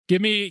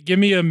Give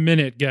me a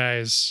minute,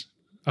 guys.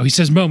 Oh, he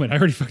says moment. I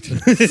already fucked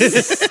it up.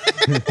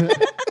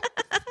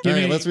 All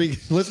right, let's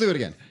do it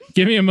again.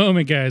 Give me a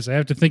moment, guys. I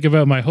have to think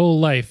about my whole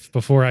life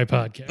before I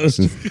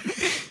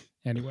podcast.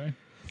 Anyway,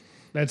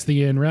 that's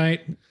the end, right?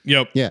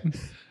 Yep.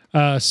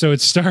 Yeah. So it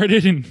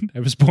started, and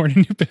I was born in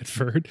New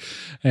Bedford.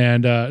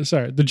 And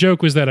the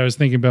joke was that I was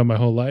thinking about my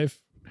whole life.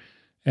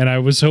 And I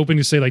was hoping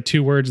to say like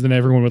 2 words, and then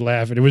everyone would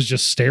laugh, and it was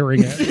just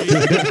staring at me.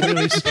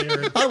 Really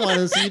scared. I wanted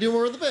to see you do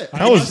more of the bit.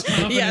 I was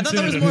thought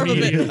that was more of a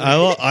bit.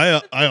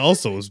 I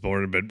also was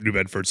born in New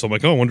Bedford, so I'm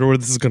like, oh, I wonder where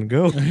this is going to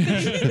go.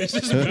 Is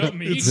this about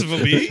me? This is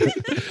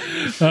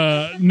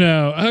about me?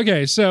 No.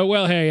 Okay. So,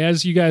 well, hey,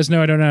 as you guys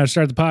know, I don't know how to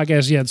start the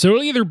podcast yet. So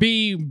it'll either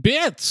be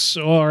bits,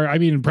 or, I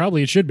mean,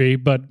 probably it should be,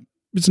 but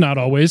it's not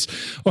always,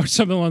 or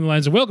something along the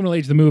lines of welcome to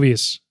Late to the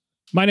Movies.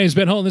 My name is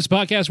Ben Holt, and this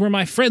podcast where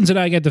my friends and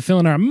I get to fill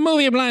in our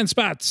movie blind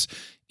spots.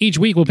 Each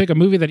week, we'll pick a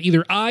movie that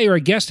either I or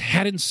a guest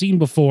hadn't seen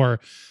before.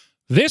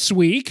 This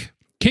week,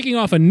 kicking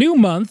off a new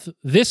month,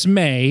 this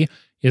May,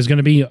 is going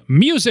to be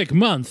Music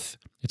Month.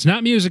 It's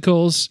not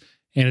musicals,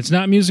 and it's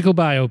not musical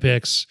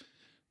biopics.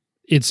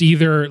 It's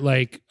either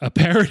like a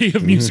parody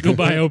of musical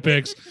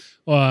biopics,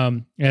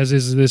 as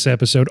is this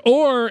episode,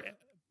 or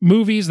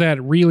movies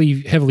that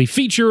really heavily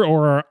feature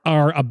or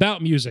are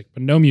about music,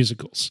 but no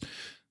musicals.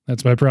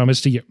 That's my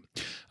promise to you.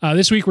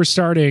 This week we're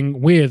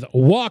starting with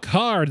Walk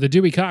Hard, the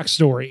Dewey Cox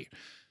Story.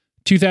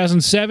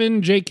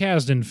 2007 Jake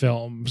Kasdan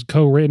film,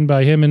 co-written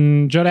by him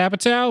and Judd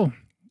Apatow.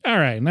 All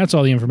right, and that's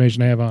all the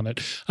information I have on it.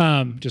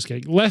 Just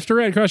kidding. Left to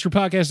right across your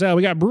podcast now,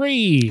 we got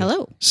Bree.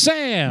 Hello.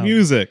 Sam.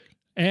 Music.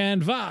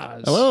 And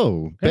Vaz.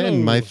 Hello. Ben, Hello.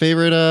 my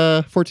favorite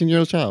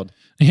 14-year-old child.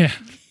 Yeah.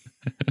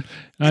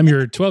 I'm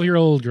your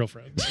 12-year-old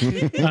girlfriend.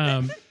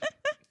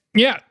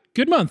 Yeah,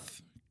 good month.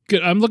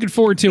 Good. I'm looking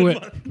forward to it.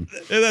 And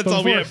that's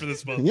all we have for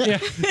this month. Yeah. All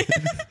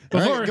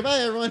Before- right, goodbye,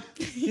 everyone.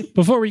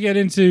 Before we get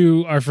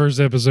into our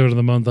first episode of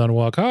the month on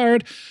Walk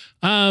Hard,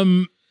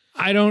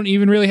 I don't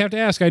even really have to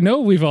ask. I know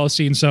we've all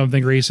seen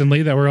something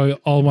recently that we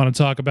all want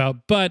to talk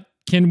about, but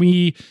can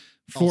we...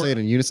 I'll say it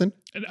in unison.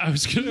 I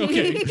was gonna,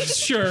 okay,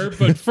 sure,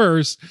 but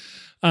first,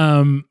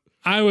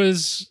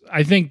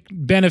 I think,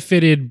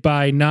 benefited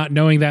by not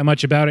knowing that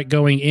much about it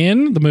going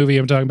in. The movie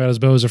I'm talking about is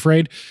Beau is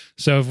Afraid.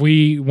 So if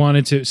we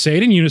wanted to say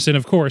it in unison,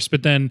 of course,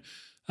 but then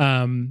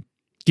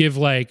give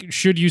like,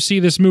 should you see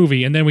this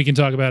movie? And then we can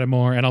talk about it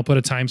more, and I'll put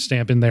a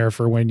timestamp in there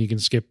for when you can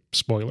skip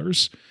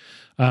spoilers.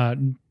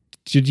 Do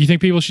you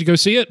think people should go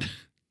see it?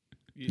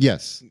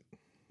 Yes.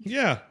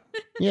 Yeah.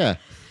 Yeah.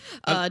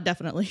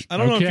 Definitely. I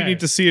don't know if you Okay.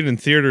 need to see it in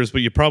theaters,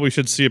 but you probably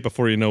should see it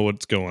before you know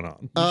what's going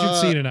on. You should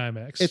see it in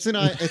IMAX. It's an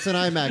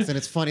IMAX, and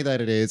it's funny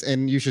that it is,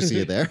 and you should see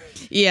it there.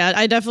 Yeah,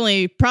 I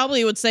definitely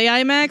probably would say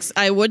IMAX.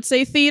 I would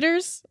say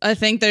theaters. I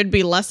think there'd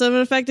be less of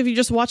an effect if you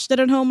just watched it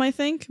at home, I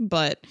think.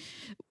 But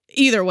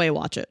either way,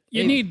 watch it.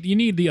 you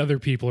need the other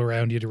people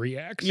around you to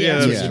react. Yeah,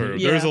 that's Yeah. true.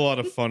 Yeah. There's a lot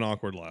of fun,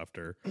 awkward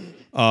laughter.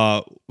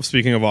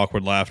 Speaking of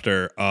awkward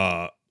laughter,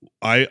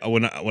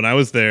 when I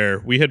was there,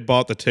 we had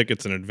bought the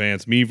tickets in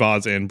advance. Me,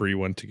 Vaz, and Bree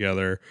went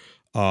together,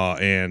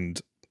 and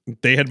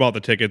they had bought the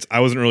tickets. I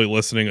wasn't really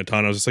listening a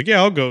ton. I was just like,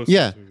 yeah, I'll go.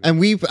 Yeah, and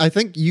I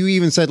think you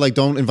even said like,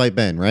 don't invite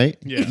Ben, right?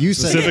 Yeah, you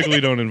said specifically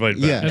don't invite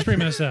Ben. Yeah. That's pretty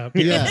messed up.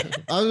 Yeah,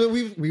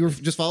 we were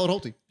just followed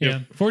Holty. Yeah.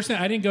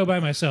 Fortunately, I didn't go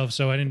by myself,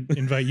 so I didn't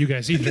invite you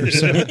guys either.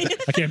 So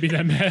I can't be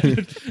that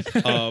mad.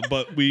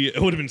 But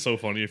it would have been so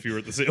funny if you were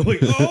at the same. Like,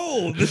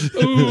 oh, this,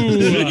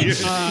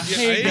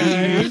 Hey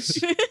guys.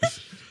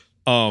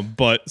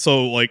 But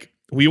so like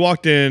we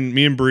walked in,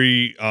 me and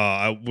Bree,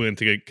 I went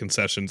to get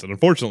concessions, and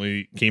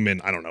unfortunately came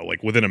in, I don't know,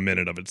 like within a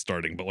minute of it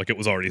starting, but like it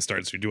was already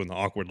started, so you're doing the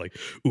awkward, like,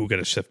 ooh,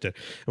 gotta shift it.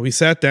 And we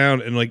sat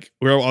down, and like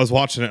I was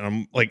watching it, and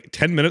I'm like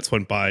 10 minutes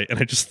went by, and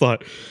I just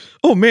thought,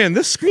 oh man,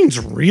 this screen's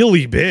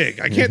really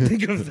big. I can't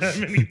think of that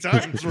many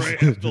times where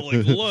I have to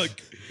like look,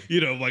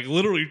 like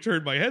literally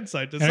turn my head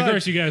side to And side. of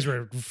course, you guys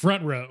were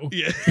front row.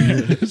 Yeah.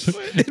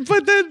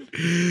 but then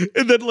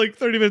like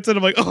 30 minutes in,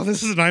 I'm like, oh,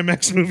 this is an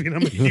IMAX movie, and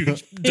I'm a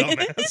huge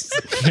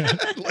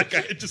dumbass. Like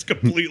I just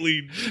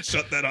completely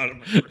shut that out of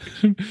my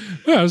brain.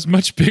 Well, it was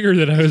much bigger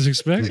than I was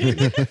expecting.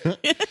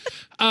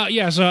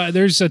 So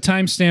there's a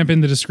timestamp in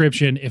the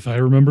description, if I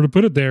remember to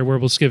put it there, where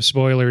we'll skip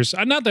spoilers.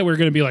 Not that we're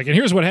going to be like, and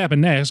here's what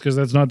happened next, because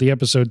that's not the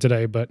episode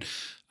today, but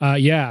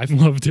I've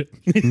loved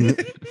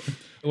it.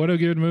 What a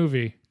good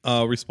movie.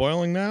 We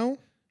spoiling now?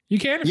 You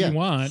can if you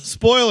want.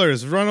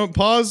 Spoilers.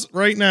 Pause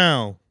right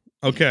now.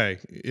 Okay.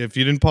 If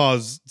you didn't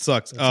pause, it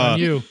sucks. It's on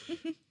you.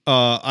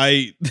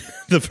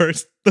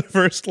 The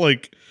first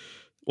like,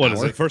 what is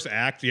Hour? it? First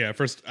act? Yeah,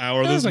 first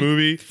hour of That this was like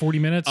movie. 40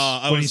 minutes.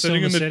 I when was he's still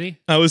sitting in in the city.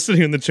 I was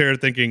sitting in the chair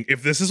thinking,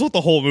 if this is what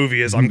the whole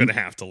movie is, I'm gonna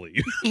have to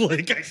leave.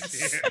 Like I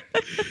can't.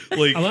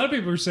 Like A lot of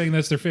people are saying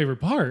that's their favorite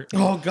part.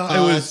 oh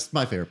god, That's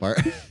my favorite part.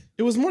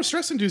 It was more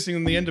stress inducing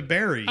than the end of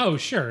Barry. Oh,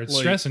 sure. It's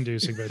Like- stress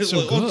inducing, but it's so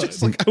Well, good.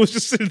 just like I was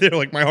just sitting there,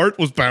 like my heart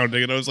was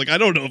pounding, and I was like, I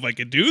don't know if I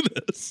could do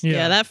this.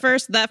 Yeah, that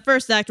first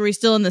act where he's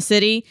still in the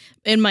city,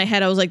 in my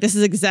head I was like, this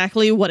is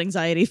exactly what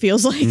anxiety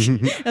feels like.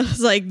 I was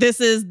like, this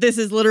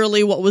is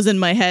literally what was in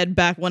my head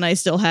back when I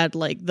still had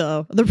like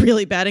the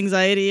really bad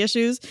anxiety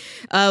issues.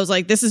 I was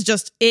like, this is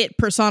just it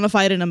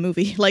personified in a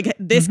movie. Like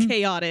this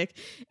chaotic.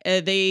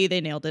 They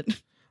nailed it.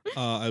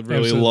 I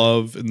really Absolutely.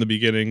 love in the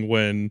beginning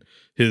when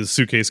his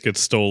suitcase gets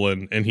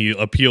stolen and he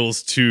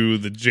appeals to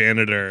the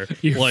janitor.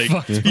 You're like,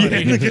 fucked, buddy. yeah,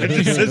 the guy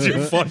just says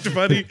you're fucked,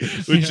 buddy,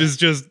 which is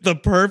just the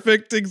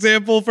perfect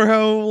example for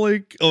how,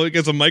 like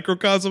as a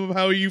microcosm of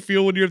how you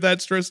feel when you're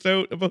that stressed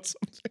out about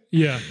something.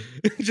 Yeah.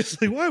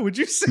 Just like, why would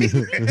you say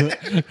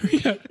that?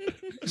 Yeah.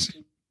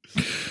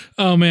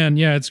 Oh man,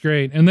 yeah, it's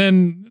great. And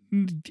then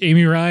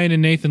Amy Ryan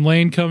and Nathan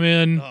Lane come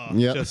in. Oh,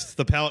 Yep. Just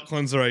the palate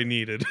cleanser I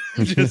needed.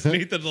 Just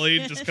Nathan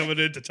Lane just coming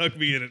in to tuck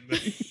me in at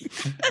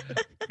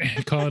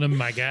night. Calling him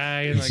my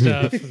guy and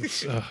stuff.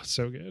 It's,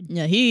 so good.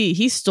 Yeah,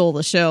 he stole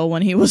the show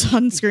when he was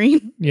on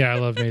screen. Yeah, I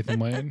love Nathan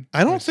Lane.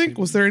 I don't think,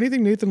 was there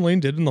anything Nathan Lane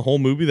did in the whole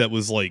movie that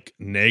was like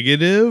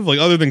negative? Like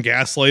other than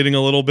gaslighting a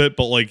little bit,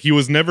 but like he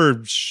was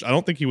never, I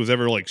don't think he was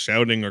ever like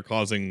shouting or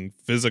causing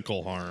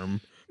physical harm.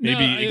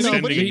 Maybe No,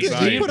 extending but he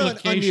anxiety. put on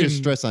implication- unneeded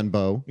stress on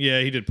Beau.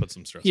 Yeah, he did put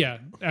some stress. Yeah,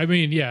 I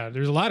mean, yeah,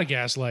 there's a lot of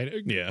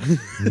gaslighting. Yeah.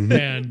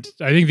 And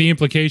I think the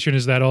implication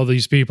is that all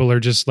these people are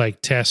just like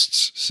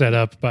tests set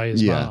up by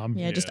his Yeah. mom.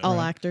 Yeah, just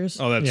all actors.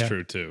 Oh, that's Yeah.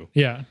 true too.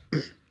 Yeah.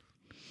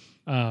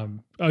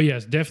 Oh,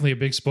 yes, definitely a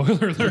big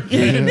spoiler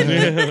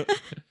alert.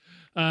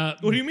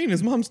 What do you mean?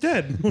 His mom's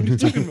dead. What are you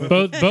talking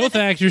about? Both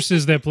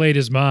actresses that played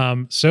his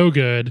mom, so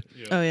good.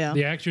 Oh yeah.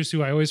 The actress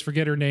who I always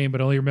forget her name,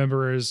 but only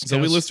remember her as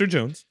Zoe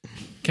Lister-Jones.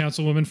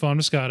 Councilwoman Fawn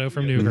Moscato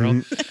from New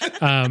Girl.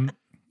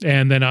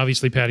 And then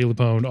obviously Patti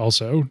LuPone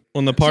also.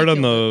 When the part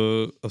on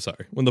the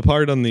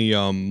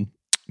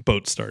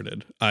boat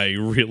started, I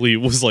really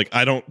was like,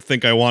 I don't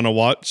think I want to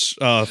watch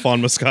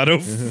Fawn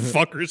Moscato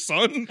fuck her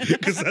son,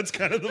 because that's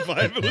kind of the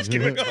vibe it was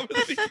giving off at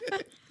the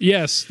beginning.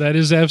 Yes, that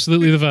is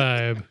absolutely the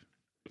vibe.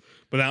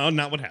 But now,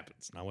 not what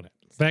happens. Not what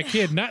happens. That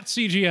kid, not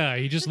CGI.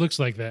 He just looks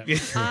like that.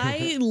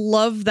 I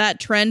love that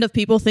trend of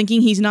people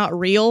thinking he's not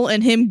real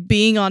and him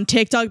being on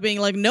TikTok being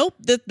like, nope,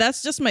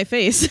 that's just my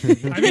face.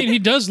 I mean, he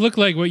does look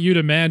like what you'd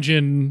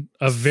imagine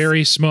a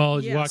very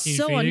small Yeah, Joaquin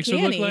so Phoenix would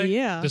uncanny, look like.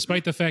 yeah.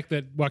 Despite the fact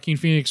that Joaquin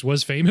Phoenix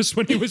was famous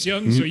when he was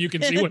young, so you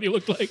can see what he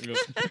looked like.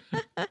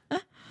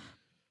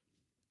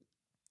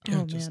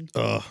 Oh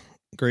man.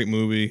 Great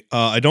movie.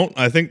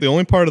 I think the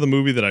only part of the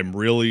movie that I'm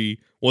really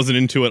wasn't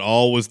into at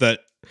all was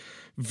that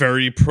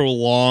very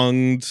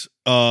prolonged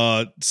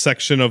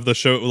section of the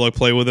show, like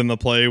play within the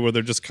play, where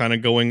they're just kind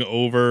of going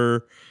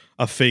over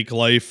a fake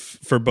life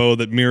for Beau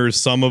that mirrors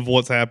some of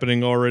what's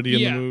happening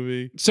already in the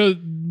movie. So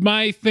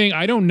my thing,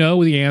 I don't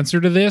know the answer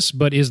to this,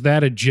 but is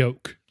that a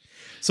joke?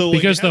 So like,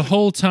 Because it the has-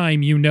 whole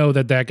time you know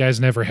that guy's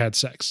never had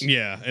sex.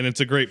 yeah, and it's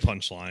a great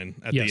punchline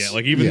at Yes. the end.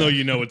 Like even Yeah. though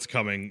you know it's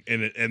coming,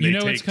 and You they know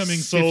take it's coming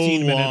so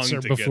 15 long minutes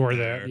or to get before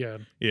there. that. Yeah.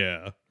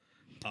 Yeah.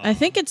 I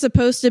think it's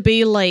supposed to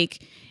be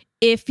like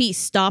if he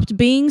stopped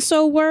being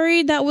so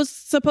worried, that was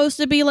supposed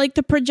to be like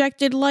the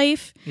projected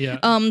life. Yeah.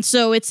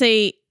 So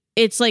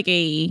it's like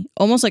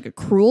almost like a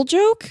cruel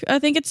joke, I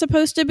think it's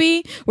supposed to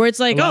be, where it's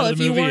like, A lot oh, of if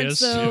the you movie weren't is.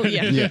 so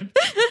Yeah.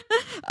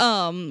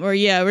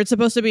 where it's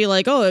supposed to be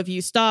like, oh, if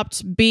you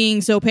stopped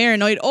being so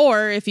paranoid,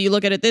 or if you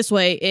look at it this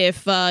way,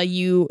 if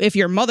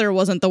your mother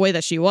wasn't the way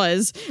that she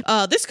was,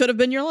 this could have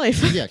been your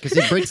life. Yeah, because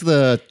he breaks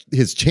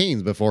his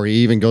chains before he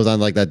even goes on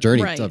like that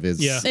journey Right. of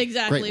his Yeah.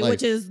 Exactly, great life.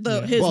 which is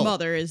his Well-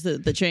 mother is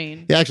the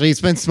chain. Yeah, actually, he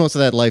spends most of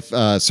that life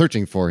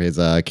searching for his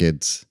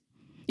kids.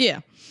 Yeah.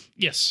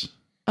 Yes.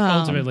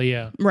 Ultimately,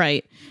 yeah.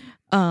 Right.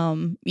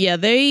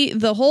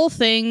 The whole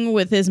thing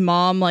with his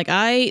mom, like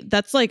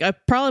that's like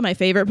probably my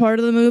favorite part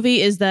of the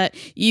movie is that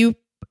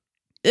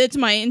it's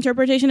my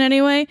interpretation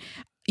anyway.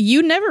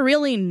 You never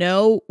really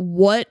know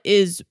what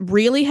is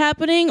really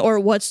happening or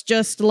what's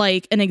just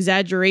like an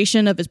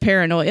exaggeration of his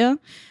paranoia.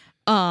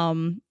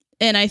 And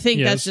I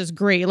think that's just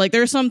great. Like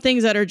there's some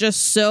things that are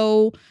just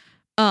so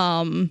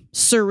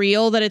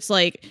surreal that it's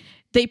like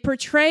they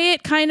portray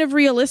it kind of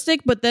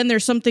realistic, but then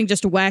there's something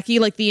just wacky,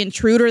 like the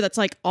intruder that's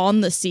like on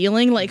the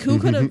ceiling. Like who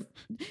could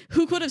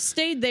have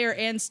stayed there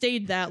and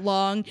stayed that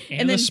long,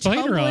 And then the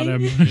spider on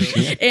tumbling-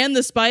 him. and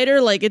the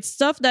spider. Like it's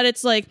stuff that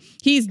it's like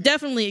he's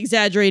definitely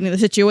exaggerating the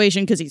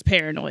situation because he's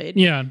paranoid.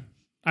 Yeah.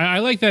 I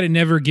like that it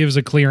never gives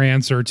a clear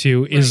answer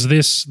to, is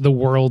this the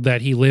world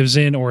that he lives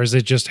in, or is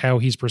it just how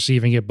he's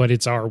perceiving it, but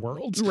it's our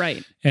world?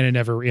 Right. And it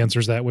never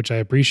answers that, which I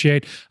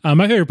appreciate.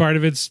 My favorite part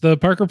of it's the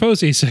Parker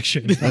Posey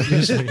section,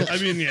 obviously. I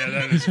mean, yeah,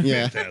 that is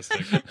Yeah.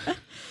 fantastic.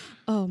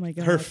 Oh my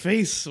god. Her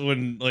face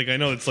when, like, I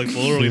know it's like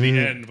literally the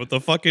end, but the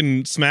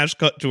fucking smash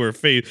cut to her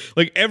face,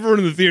 like everyone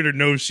in the theater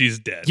knows she's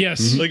dead.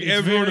 Yes, like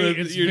everyone,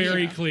 it's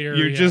very clear.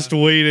 You're just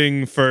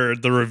waiting for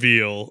the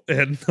reveal,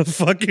 and the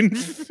fucking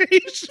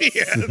face she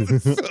has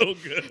is so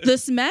good. The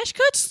smash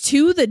cuts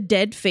to the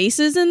dead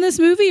faces in this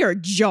movie are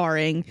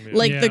jarring.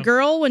 Like the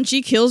girl when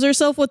she kills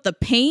herself with the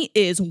paint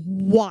is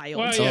wild.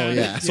 Well, Oh,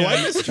 yeah. So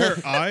I missed her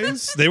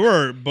eyes. They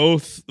were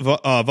both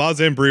Vaz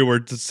and Bree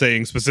were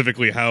saying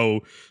specifically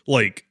how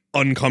like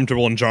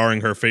uncomfortable and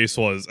jarring her face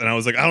was, and I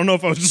was like, I don't know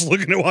if I was just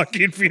looking at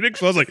Joaquin Phoenix,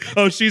 but I was like,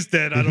 oh, she's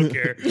dead. I don't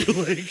care.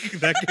 like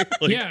that.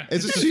 Like, yeah,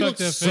 It's just, she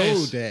looks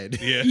so dead.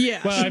 yeah.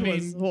 Yeah. Well, I she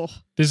mean,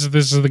 was- this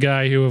is the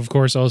guy who, of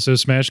course, also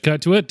smash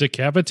cut to a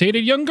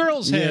decapitated young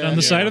girl's head Yeah. on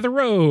the side of the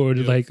road.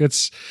 Like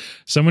it's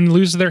someone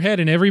loses their head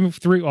in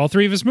all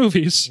three of his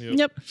movies.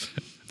 Yep.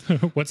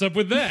 What's up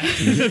with that?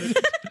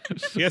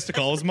 He has to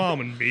call his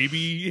mom, and maybe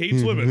he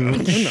hates women. No,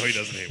 he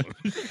doesn't hate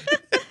women.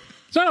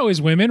 It's not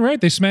always women, right?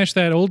 They smash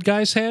that old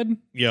guy's head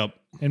Yep.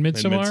 in In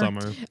Midsommar.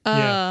 Midsummer.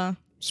 Yeah.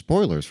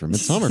 Spoilers for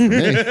Midsummer for me.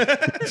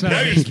 It's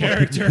not his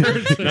character.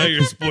 Now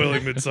you're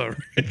spoiling Midsummer.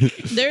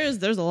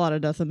 There's a lot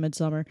of death in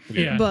Midsummer.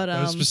 Yeah,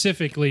 But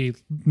specifically,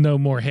 no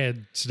more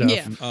head stuff.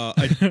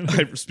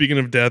 Yeah. Speaking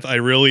of death, I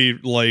really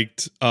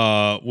liked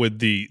with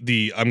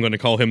the I'm going to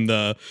call him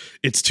the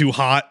it's too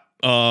hot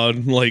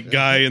like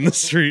guy in the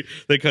street.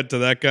 They cut to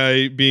that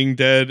guy being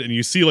dead, and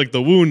you see like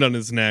the wound on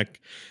his neck.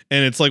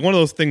 And it's like one of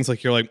those things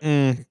like you're like,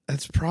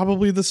 that's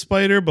probably the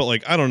spider, but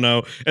like, I don't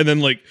know. And then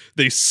like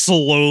they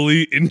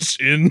slowly inch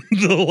in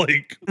the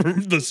like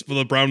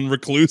the brown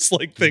recluse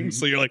like thing.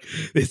 So you're like,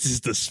 this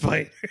is the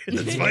spider.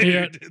 The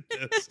spider did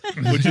this.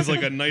 Which is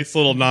like a nice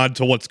little nod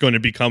to what's going to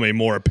become a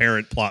more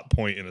apparent plot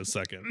point in a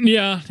second.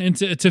 Yeah, and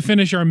to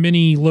finish our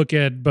mini look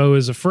at Beau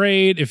is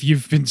Afraid, if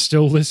you've been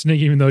still listening,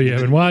 even though you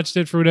haven't watched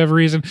it for whatever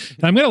reason,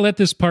 and I'm going to let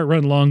this part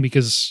run long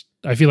because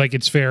I feel like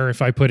it's fair if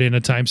I put in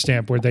a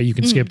timestamp where that you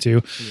can skip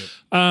to.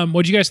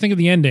 What'd you guys think of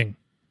the ending?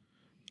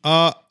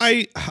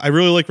 I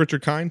really like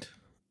Richard Kind,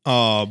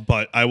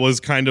 but I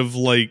was kind of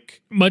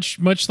like Much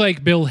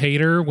like Bill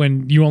Hader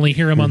when you only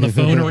hear him on the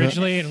phone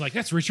originally, and like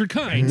that's Richard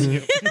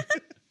Kind.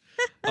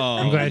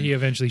 I'm glad he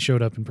eventually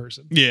showed up in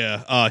person.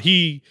 Yeah, I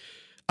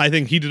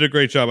think he did a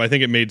great job. I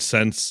think it made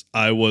sense.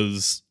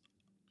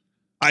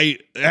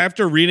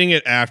 After reading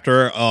it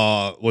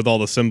with all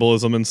the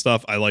symbolism and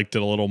stuff, I liked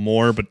it a little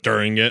more, but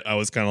during it, I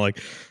was kind of like,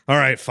 all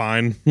right,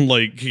 fine.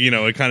 Like, you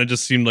know, it kind of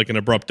just seemed like an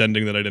abrupt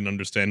ending that I didn't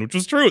understand, which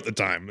was true at the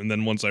time. And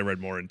then once I read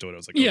more into it, I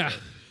was like, okay. Yeah.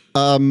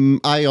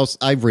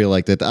 I really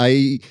liked it.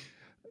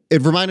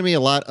 It reminded me a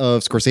lot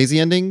of Scorsese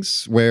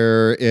endings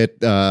where it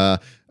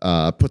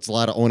puts a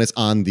lot of onus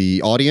on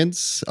the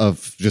audience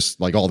of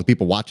just like all the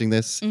people watching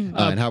this and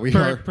how we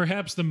are.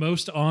 Perhaps the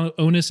most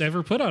onus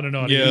ever put on an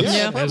audience.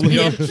 Yeah. As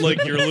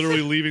Like you're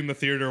literally leaving the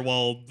theater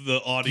while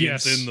the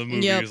audience in the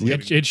movie is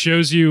leaving. It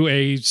shows you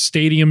a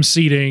stadium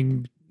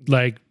seating,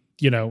 like,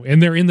 you know,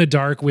 and they're in the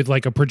dark with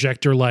like a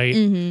projector light.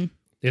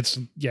 It's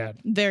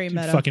very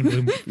meta. fucking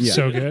boom.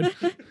 So good.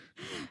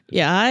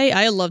 Yeah,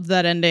 I loved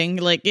that ending.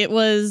 Like it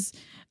was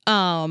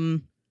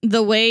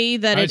the way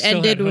that I it still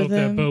ended had with hope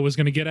that him. Beau was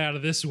going to get out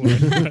of this one.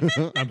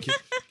 But I'm kidding.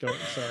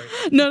 Sorry.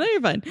 No,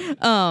 you're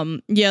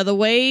fine. Yeah, the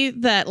way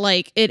that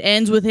like it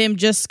ends with him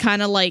just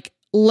kind of like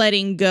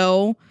letting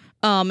go.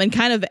 And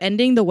kind of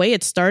ending the way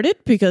it started,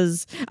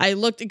 because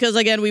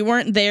again, we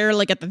weren't there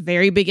like at the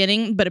very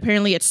beginning, but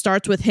apparently it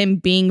starts with him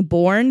being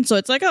born. So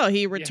it's like, oh,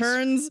 he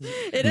returns. Yes.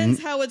 It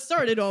ends how it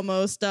started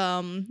almost.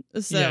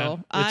 It's a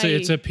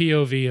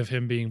POV of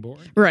him being born.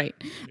 Right.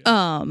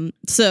 Yeah.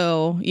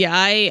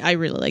 I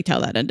really liked how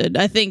that ended.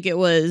 I think it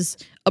was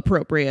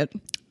appropriate.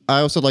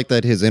 I also like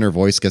that his inner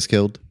voice gets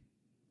killed.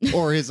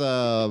 Or his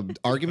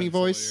argument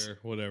voice.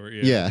 Whatever.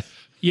 Yeah.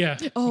 Yeah.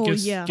 Oh,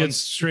 gets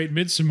straight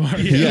Midsommar.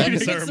 Yeah.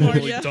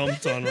 Ceremonially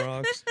dumped on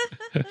rocks.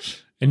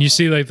 And you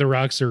see like the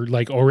rocks are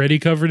like already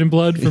covered in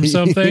blood from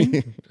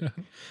something.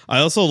 I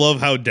also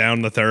love how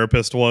down the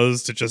therapist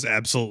was to just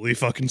absolutely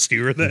fucking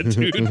skewer that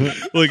dude.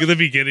 Like at the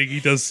beginning, he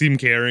does seem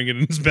caring,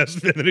 and in his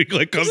best minute, he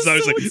like comes out,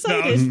 he's like, "No,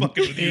 I was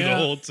fucking with you the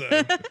whole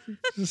time."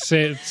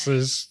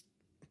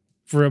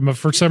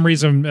 For some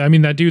reason, I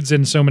mean, that dude's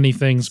in so many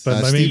things,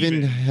 but I mean,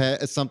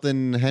 Steven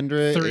something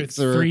Hendricks.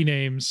 Three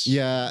names.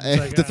 Yeah,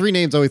 like, the three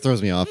names always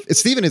throws me off.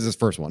 Steven is his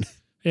first one.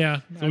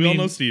 Yeah, so we all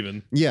know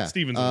Steven. Yeah,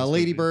 Steven's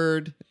Lady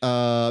Bird,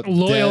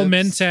 loyal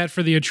Mentat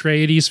for the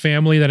Atreides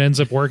family that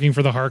ends up working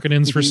for the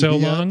Harkonnens for so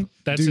long.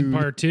 That's in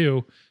part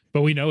 2,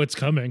 but we know it's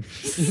coming.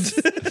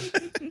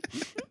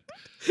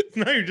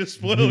 Now you're just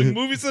spoiling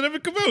movies that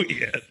haven't come out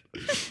yet.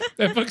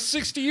 That book's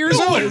 60 years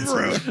old.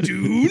 Wrote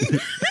Dune.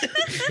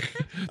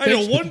 I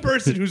know one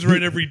person who's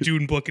read every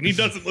Dune book, and he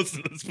doesn't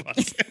listen to this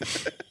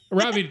podcast.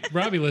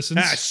 Robbie listens.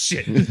 Ah,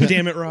 shit.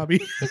 Damn it,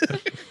 Robbie.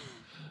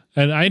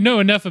 And I know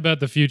enough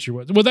about the future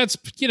ones. Well, that's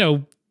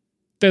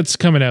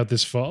coming out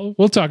this fall.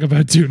 We'll talk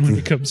about Dune when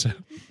it comes out.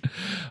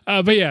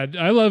 But yeah,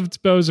 I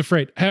loved Beau is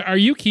Afraid. Are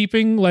you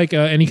keeping like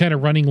any kind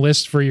of running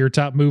list for your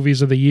top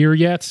movies of the year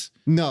yet?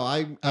 No,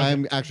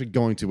 I'm actually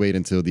going to wait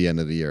until the end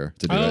of the year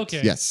to do it.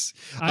 Okay. Yes.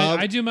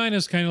 I do mine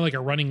as kind of like a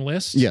running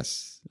list.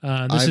 Yes.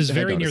 This is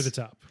very near the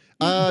top.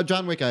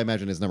 John Wick, I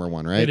imagine, is number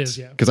 1, right? It is,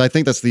 yeah. Because I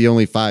think that's the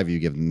only 5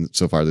 you've given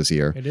so far this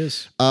year. It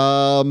is.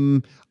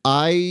 After,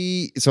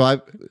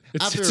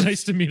 It's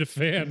nice to meet a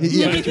fan.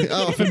 Yeah.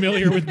 Like,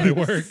 familiar with my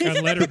work on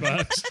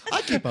Letterboxd.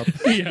 I keep up.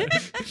 Yeah.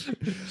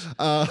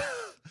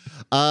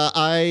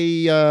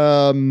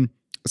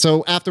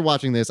 So after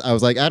watching this, I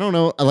was like, I don't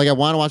know, like I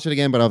want to watch it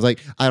again, but I was like,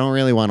 I don't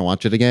really want to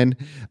watch it again.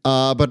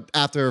 But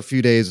after a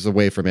few days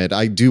away from it,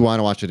 I do want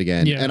to watch it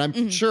again, Yeah. and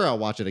I'm sure I'll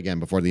watch it again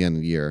before the end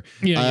of the year.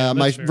 Yeah,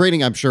 my that's fair.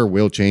 rating, I'm sure,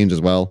 will change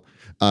as well.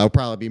 It'll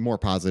probably be more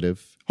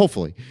positive.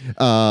 Hopefully,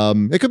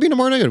 it could be no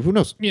more negative. Who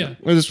knows? Yeah.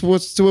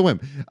 What's to a whim.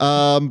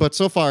 But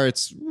so far,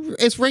 it's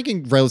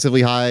ranking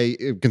relatively high,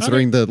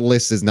 considering the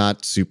list is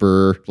not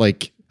super.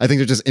 Like, I think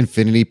they're just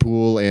Infinity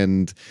Pool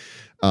and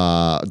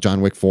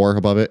John Wick 4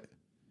 above it.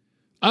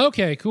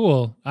 Okay,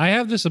 cool. I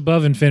have this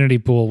above Infinity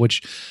Pool,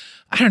 which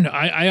I don't know.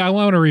 I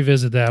want to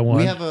revisit that one.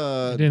 We have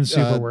it didn't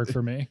super work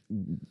for me.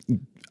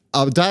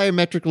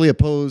 Diametrically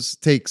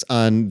opposed takes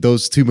on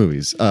those two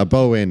movies,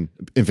 Beau and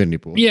Infinity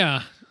Pool.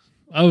 Yeah.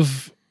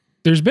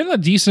 There's been a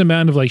decent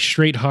amount of like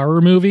straight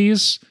horror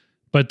movies,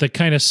 but the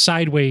kind of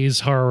sideways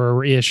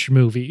horror-ish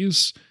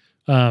movies.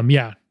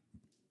 Yeah.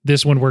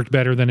 This one worked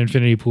better than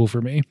Infinity Pool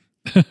for me.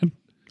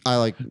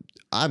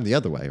 I'm the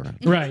other way around.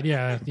 Right,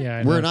 yeah.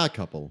 I We're know. not a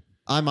couple.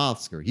 I'm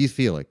Oscar. He's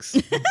Felix.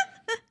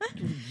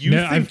 You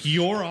No, think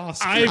you're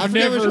Oscar? I've forget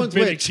never which one's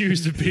been which.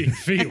 accused of being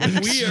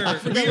Felix. I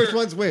forget which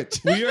one's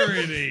which. We are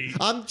in a.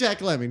 I'm Jack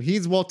Lemmon.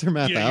 He's Walter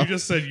Matthau. Yeah, you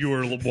just said you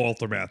were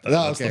Walter Matthau. Oh,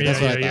 That's okay. the- That's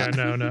what I yeah,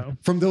 thought. no.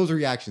 From those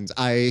reactions,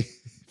 I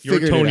You're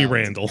figured Tony it out.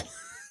 Randall.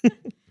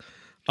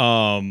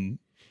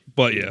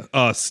 But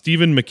yeah,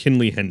 Stephen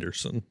McKinley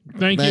Henderson.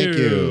 Thank Thank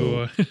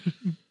you.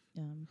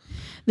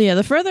 Yeah,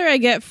 the further I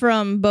get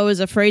from Beau is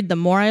Afraid, the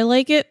more I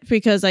like it,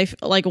 because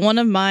like one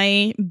of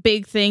my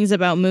big things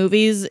about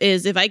movies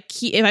is if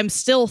I'm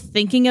still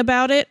thinking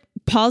about it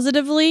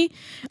positively,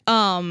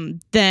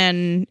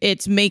 then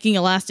it's making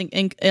a lasting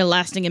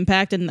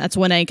impact, and that's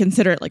when I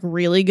consider it like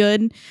really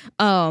good.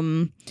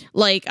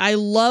 Like I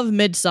love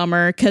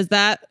Midsommar because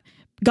that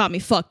got me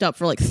fucked up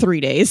for like 3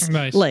 days.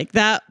 Nice. Like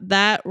that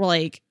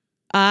like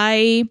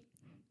I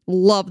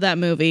love that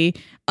movie.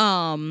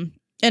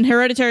 And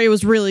Hereditary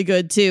was really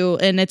good too,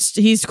 and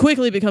he's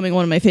quickly becoming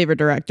one of my favorite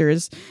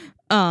directors.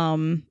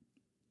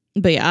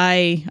 But yeah,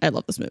 I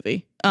love this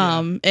movie.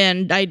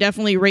 And I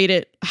definitely rate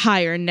it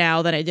higher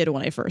now than I did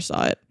when I first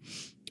saw it.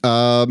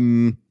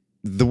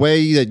 The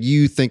way that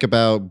you think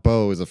about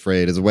Beau is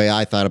Afraid is the way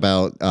I thought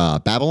about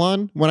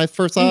Babylon when I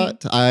first saw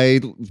it.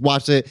 I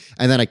watched it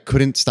and then I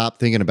couldn't stop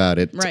thinking about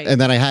it. Right.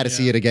 And then I had to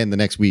see it again the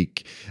next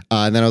week.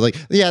 And then I was like,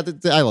 yeah,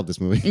 I love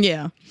this movie.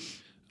 Yeah.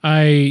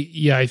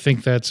 I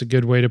think that's a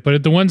good way to put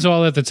it. The ones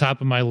all at the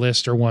top of my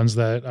list are ones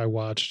that I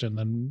watched and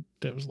then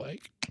it was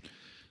like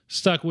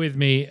stuck with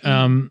me.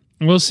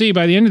 We'll see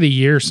by the end of the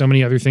year, so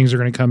many other things are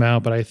going to come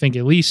out, but I think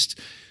at least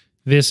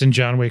this and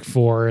John Wick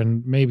 4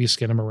 and maybe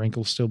Skinamarink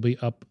will still be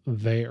up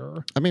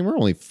there. I mean, we're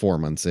only 4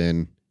 months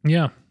in.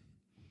 Yeah.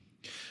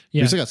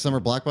 We still got summer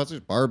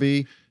blockbusters,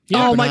 Barbie.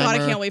 Yeah. Oh my god, I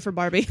Oppenheimer. can't wait for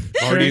Barbie.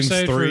 Guardians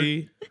excited for-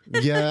 3.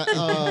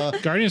 Yeah.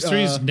 Guardians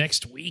 3 is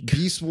next week.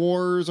 Beast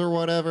Wars or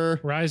whatever.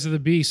 Rise of the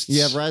Beasts.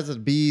 Yeah, Rise of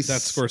the Beast. That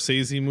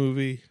Scorsese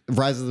movie.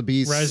 Rise of the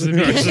Beast. Rise of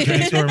the Beasts.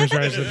 Transformers,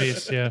 Rise of the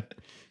Beasts, yeah.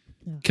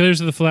 Killers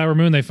of the Flower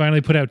Moon, they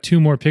finally put out 2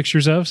 more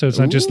pictures of, so it's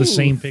not just the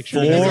same picture.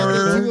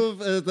 Four. Two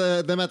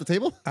of them at the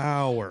table?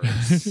 Hours.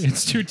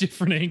 It's 2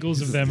 different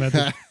angles of them.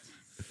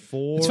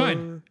 It's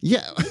fine.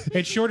 Yeah.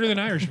 It's shorter than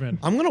Irishman.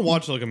 I'm gonna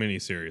watch like a mini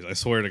series. I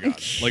swear to God.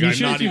 Like You I'm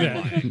should not do even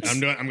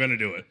that. lying. I'm gonna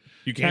do it.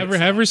 You can't.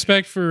 Have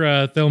respect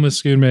for Thelma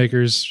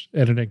Schoonmaker's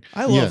editing.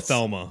 I love Yes.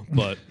 Thelma,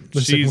 but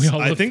Listen, we she's.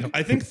 all I love think. Thelma.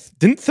 I think.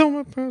 Didn't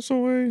Thelma pass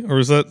away, or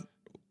was that?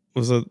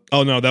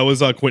 Oh no, that was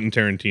Quentin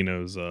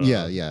Tarantino's.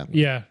 Yeah.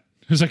 Yeah.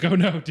 I was like, oh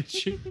no, did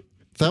she?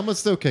 Thelma's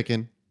still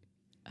kicking.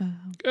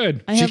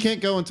 Good. I She have,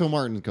 can't go until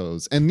Martin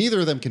goes, and neither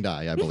of them can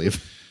die, I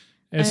believe.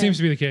 It seems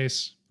to be the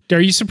case. Are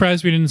you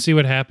surprised we didn't see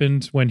what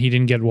happened when he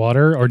didn't get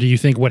water, or do you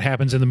think what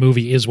happens in the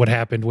movie is what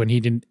happened when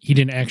he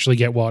didn't actually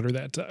get water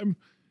that time?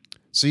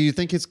 So you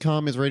think his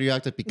cum is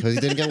radioactive because he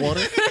didn't get water?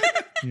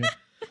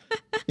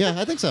 Yeah,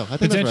 I think so. I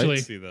think that's Potentially.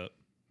 right. See that.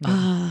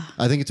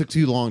 I think it took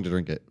too long to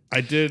drink it. I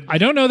did. I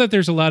don't know that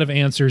there's a lot of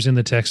answers in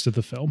the text of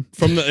the film.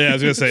 From the, I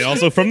was gonna say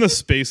also from the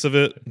space of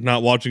it,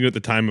 not watching it at the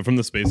time, but from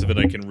the space of it,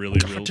 I can really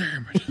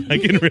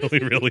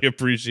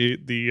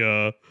appreciate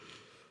the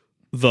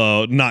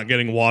not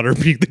getting water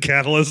being the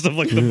catalyst of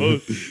like the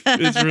most.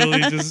 It's really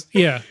just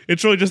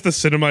it's really just the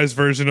cinemized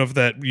version of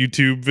that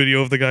YouTube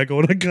video of the guy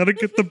going, "I gotta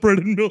get the bread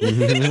and milk.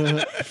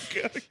 I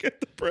gotta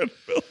get the bread and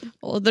milk."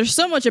 well, there's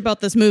so much about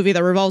this movie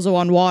that revolves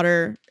around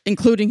water,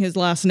 including his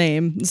last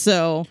name.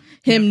 So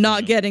him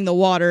not getting the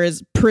water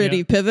is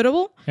pretty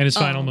pivotal. And his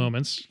final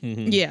moments.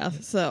 Yeah.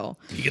 So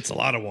He gets a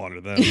lot of water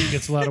then. He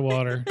gets a lot of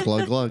water.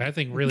 Glug glug. That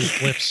thing really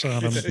flips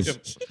on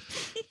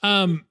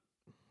him.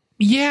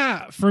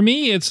 Yeah, for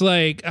me, it's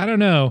like, I don't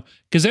know,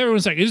 because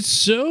everyone's like, it's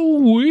so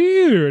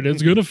weird.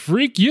 It's going to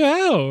freak you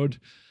out.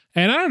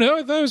 And I don't know,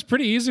 I thought it was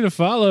pretty easy to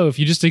follow if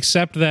you just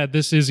accept that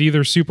this is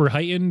either super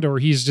heightened or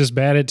he's just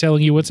bad at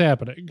telling you what's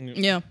happening.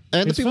 Yeah.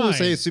 And It's the people who fine.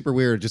 say it's super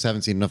weird just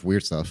haven't seen enough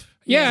weird stuff.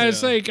 Yeah,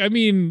 it's like, I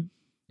mean,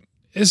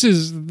 this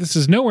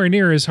is nowhere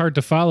near as hard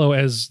to follow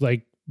as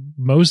like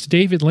most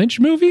David Lynch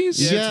movies.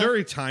 Yeah, Yeah. it's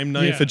very time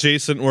knife Yeah.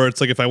 adjacent, where it's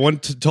like if I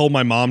went to tell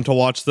my mom to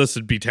watch this,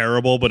 it'd be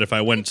terrible. But if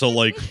I went to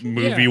like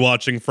movie Yeah.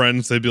 watching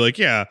friends, they'd be like,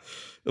 yeah,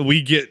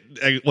 we get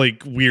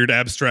like weird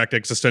abstract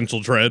existential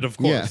dread, of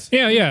course.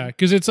 Yeah,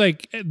 because it's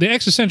like the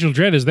existential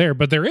dread is there,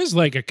 but there is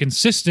like a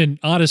consistent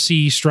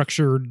Odyssey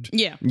structured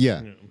Yeah.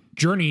 Yeah.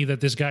 journey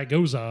that this guy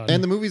goes on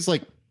And the movie's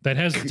like, that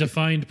has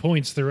defined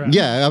points throughout.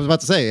 yeah, I was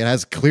about to say, it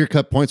has clear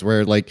cut points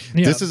where like,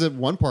 Yeah. this is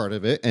one part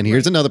of it, and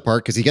here's another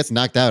part because he gets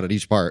knocked out at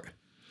each part.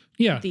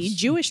 Yeah. The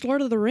Jewish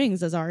Lord of the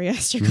Rings, as Ari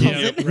Aster calls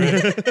Yeah,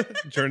 it.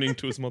 right. Journeying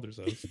to his mother's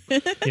house.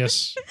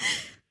 Yes.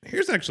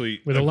 Here's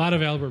actually With a lot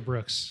of Albert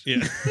Brooks.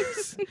 yeah.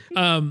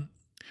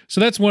 So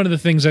that's one of the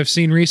things I've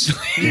seen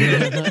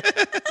recently.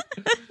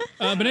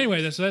 But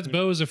anyway, so that's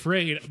Beau is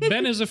afraid.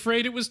 Ben is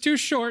afraid it was too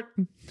short.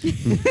 Could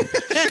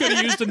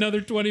have used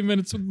another 20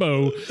 minutes with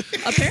Beau.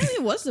 Apparently,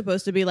 it was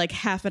supposed to be like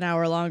half an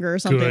hour longer or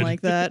something Good.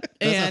 like that.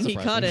 That's And not he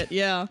cut surprising. it.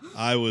 Yeah.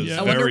 I was Yeah.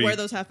 I wonder very where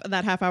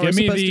that half hour Give is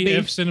me supposed to the be.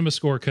 F Cinema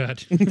score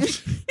cut.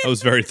 I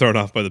was very thrown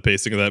off by the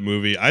pacing of that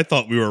movie. I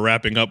thought we were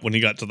wrapping up when he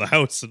got to the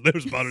house, and there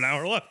was about an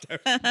hour left.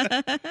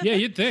 Yeah,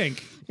 you'd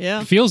think.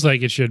 Yeah. It feels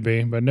like it should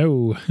be, but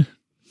no.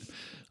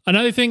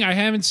 Another thing I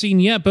haven't seen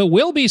yet, but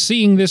will be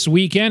seeing this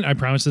weekend. I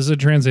promise this is a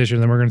transition,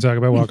 then we're going to talk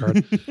about Walk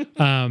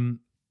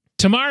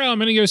Tomorrow, I'm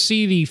going to go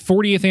see the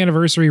 40th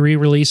anniversary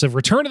re-release of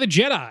Return of the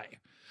Jedi.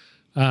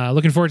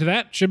 Looking forward to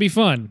that. Should be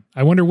fun.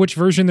 I wonder which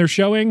version they're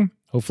showing.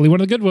 Hopefully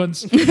one of the good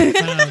ones.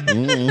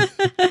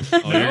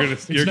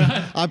 You're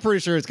Not. I'm pretty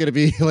sure it's going to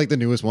be like the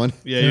newest one.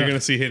 you're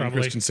gonna see Hayden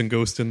Probably. Christensen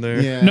Ghost in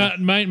there. Yeah. Not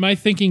my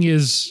thinking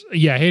is,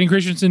 Hayden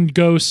Christensen,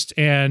 Ghost,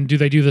 and do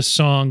they do the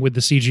song with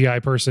the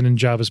CGI person in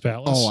Jabba's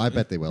palace? Oh, I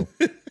bet they will.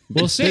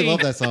 we'll see. They love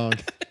that song.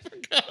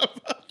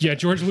 Yeah,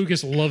 George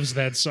Lucas loves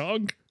that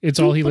song. It's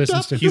all he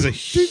listens to. He's a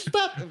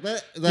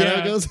That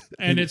how it goes?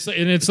 and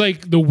it's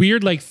like the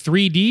weird like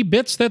 3D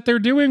bits that they're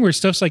doing where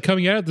stuff's like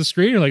coming out of the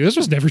screen. You're like, this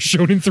was never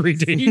shown in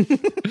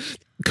 3D.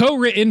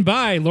 Co-written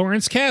by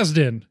Lawrence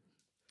Kasdan.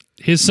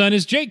 His son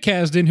is Jake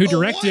Kasdan, who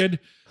directed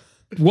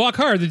Walk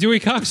Hard, the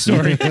Dewey Cox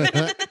Story.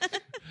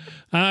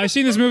 I've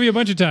seen this movie a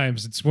bunch of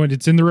times.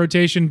 It's in the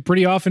rotation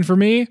pretty often for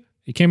me.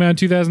 It came out in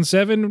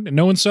 2007.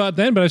 No one saw it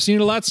then, but I've seen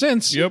it a lot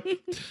since. Yep.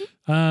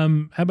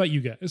 How about you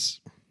guys?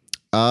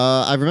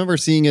 I remember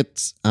seeing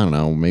it, I don't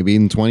know, maybe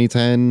in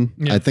 2010.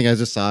 Yeah. I think I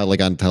just saw it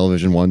like on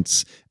television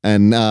once.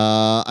 And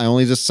I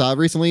only just saw it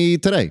recently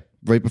today,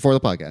 right before the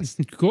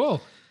podcast.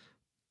 Cool.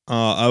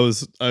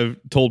 I've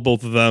told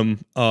both of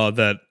them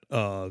that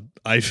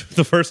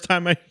the first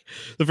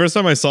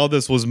time I saw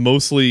this was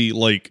mostly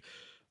like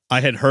I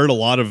had heard a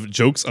lot of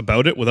jokes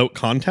about it without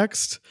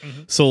context.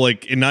 So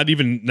like and not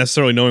even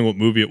necessarily knowing what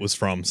movie it was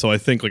from. So I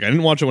think like I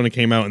didn't watch it when it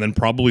came out, and then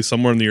probably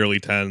somewhere in the early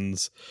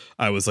 10s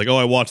I was like, oh,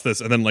 I watched this,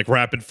 and then like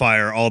rapid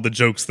fire all the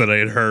jokes that I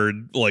had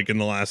heard like in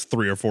the last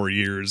 3 or 4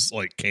 years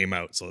like came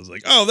out. So I was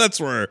like, oh, that's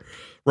where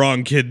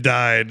Wrong Kid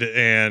died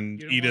and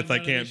You don't Edith, want I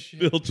none of can't this shit.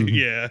 build you.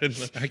 Yeah.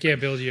 And, I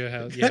can't build you a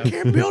house. Yeah.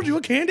 can't build you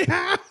a candy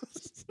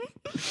house.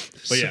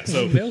 But yeah,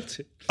 so built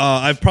it.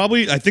 I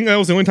think that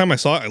was the only time I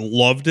saw it. I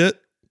loved it.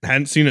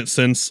 Hadn't seen it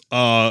since.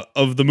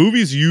 Of the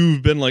movies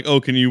you've been like,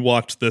 oh, can you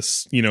watch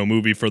this,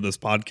 movie for this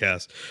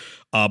podcast?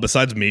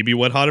 Besides maybe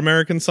Wet Hot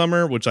American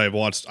Summer, which I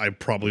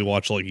probably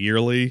watch like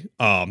yearly.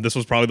 This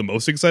was probably the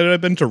most excited I've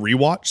been to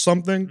rewatch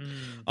something.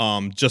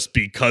 Just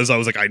because I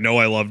was like, I know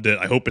I loved it.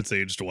 I hope it's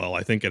aged well.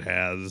 I think it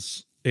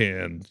has.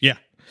 And yeah.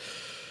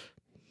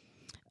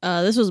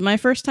 This was my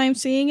first time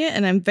seeing it,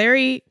 and I'm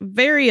very,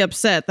 very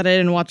upset that I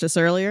didn't watch this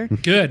earlier.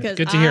 Good. Because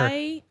Good to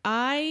hear.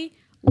 I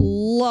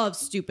love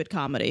stupid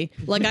comedy.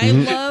 Like, I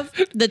love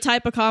the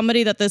type of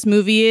comedy that this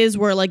movie is,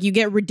 where like you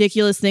get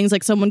ridiculous things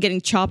like someone getting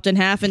chopped in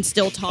half and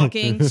still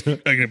talking.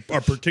 Like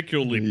a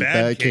particularly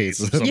bad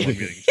case of someone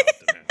getting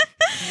chopped in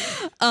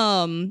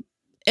half.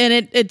 And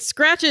it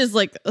scratches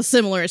like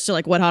similar to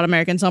like Wet Hot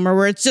American Summer,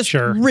 where it's just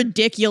Sure.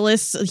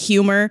 ridiculous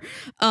humor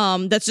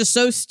that's just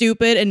so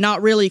stupid and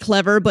not really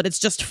clever, but it's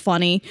just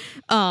funny.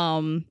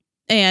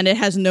 And it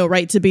has no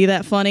right to be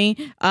that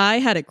funny. I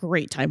had a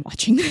great time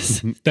watching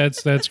this.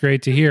 That's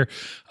great to hear.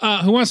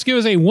 Who wants to give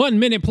us a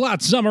 1-minute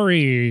plot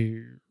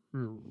summary?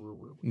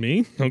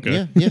 Me?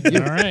 Okay. Yeah.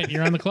 All right,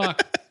 you're on the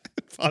clock.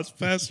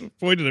 Fast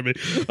pointed at me.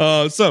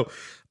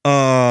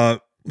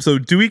 So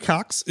Dewey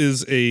Cox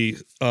is a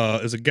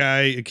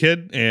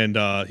kid,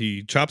 and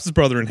he chops his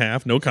brother in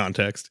half, no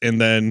context,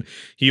 and then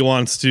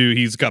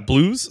he's got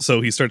blues,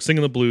 so he starts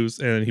singing the blues,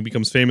 and he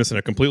becomes famous in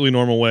a completely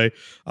normal way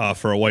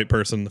for a white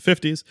person in the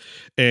 50s,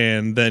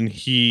 and then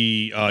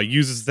he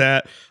uses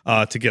that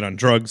to get on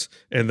drugs,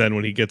 and then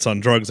when he gets on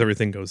drugs,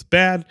 everything goes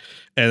bad,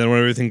 and then when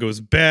everything goes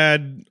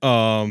bad,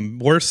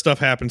 worse stuff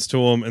happens to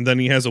him, and then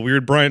he has a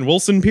weird Brian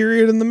Wilson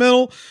period in the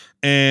middle,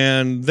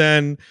 and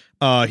then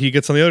he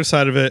gets on the other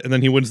side of it, and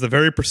then he wins the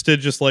very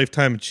prestigious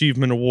Lifetime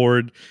Achievement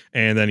Award,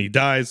 and then he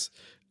dies.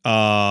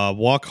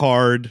 Walk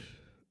hard,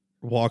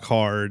 walk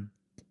hard,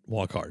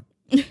 walk hard.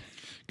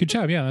 Good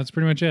job. Yeah, that's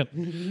pretty much it.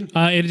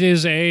 It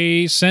is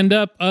a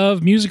send-up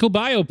of musical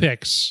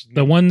biopics.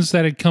 The ones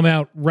that had come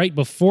out right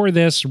before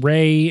this,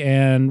 Ray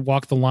and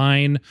Walk the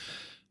Line,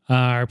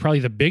 are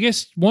probably the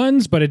biggest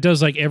ones, but it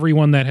does like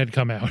everyone that had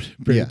come out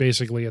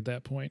basically at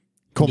that point.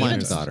 Coal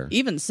Miner's Daughter.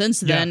 Even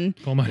since then,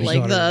 Coal Miner's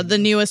like Daughter. the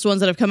newest ones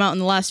that have come out in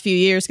the last few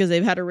years because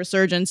they've had a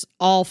resurgence,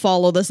 all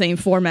follow the same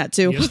format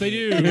too. Yes, they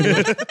do.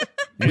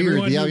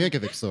 Weird, the Al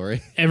Yankovic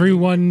story.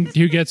 Everyone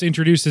who gets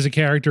introduced as a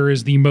character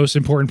is the most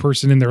important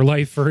person in their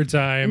life for a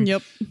time.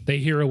 Yep. They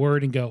hear a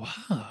word and go,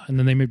 and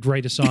then they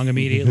write a song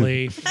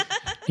immediately.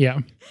 Yeah.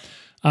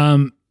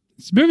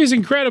 This movie's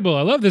incredible.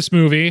 I love this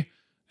movie.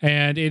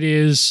 And it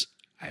is,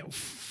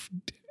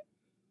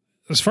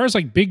 as far as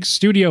like big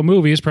studio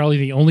movies, probably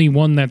the only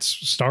one that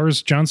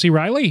stars John C.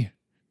 Reilly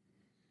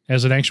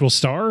as an actual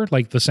star,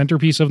 like the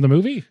centerpiece of the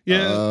movie.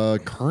 Yeah.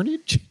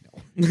 Carnage?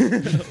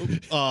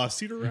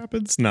 Cedar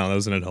Rapids? No, that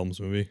was an Ed Helms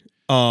movie.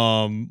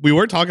 We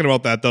were talking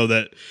about that though,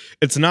 that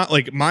it's not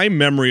like my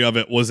memory of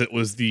it was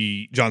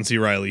the John C.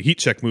 Reilly Heat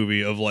Check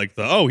movie of like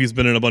he's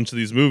been in a bunch of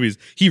these movies.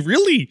 He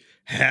really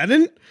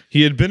hadn't.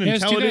 He had been in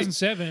television.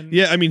 2007.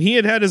 Yeah, I mean, he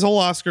had his whole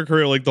Oscar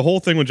career. Like the whole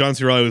thing with John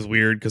C. Reilly was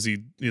weird because he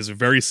is a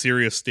very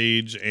serious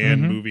stage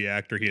and movie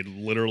actor. He had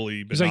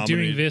literally been He's like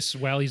nominated. doing this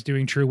while he's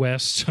doing True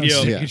West on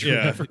Yeah, stage or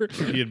yeah. whatever.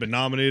 He had been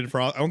nominated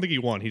for. I don't think he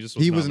won. He just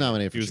He was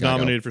nominated for He was Chicago.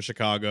 nominated for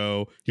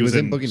Chicago. He was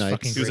in Boogie Nights.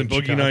 fucking He was in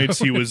great Boogie Chicago. Nights.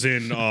 He was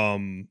in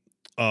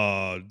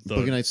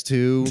Boogie Nights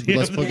 2.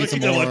 Let's Boogie Some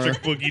More.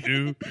 Electric Boogie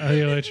Doo.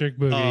 The Electric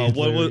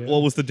Boogie.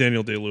 What was the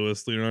Daniel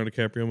Day-Lewis Leonardo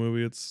DiCaprio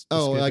movie? It's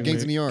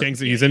Gangs of New York.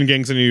 He's in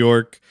Gangs of New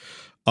York.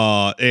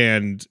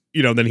 And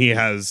then he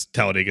has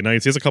Talladega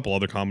Nights. He has a couple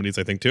other comedies,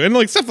 I think, too. And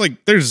like stuff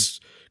like there's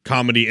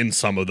comedy in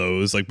some of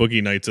those. Like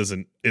Boogie Nights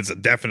it's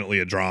definitely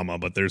a drama,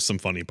 but there's some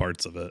funny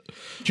parts of it.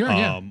 Sure,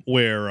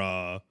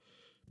 Where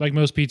like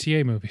most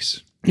PTA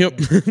movies.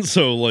 Yep.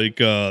 So like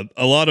a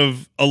lot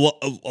of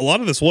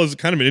this was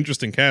kind of an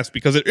interesting cast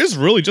because it is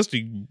really just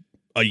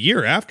a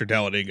year after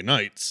Talladega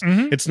Nights.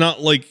 It's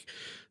not like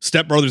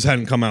Step Brothers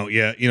hadn't come out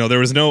yet. There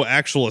was no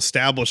actual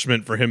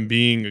establishment for him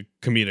being a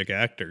comedic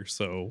actor.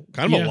 So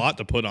kind of a lot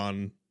to put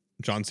on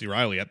John C.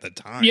 Reilly at the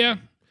time. Yeah.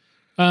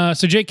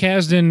 So Jake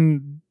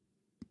Kasdan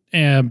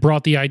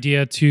brought the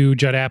idea to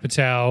Judd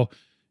Apatow.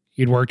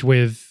 He'd worked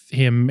with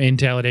him in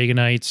Talladega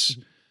Nights.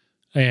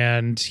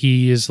 And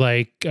he is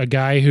like a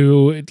guy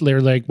who they're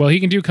like, well, he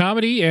can do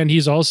comedy and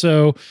he's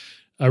also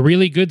a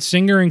really good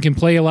singer and can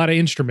play a lot of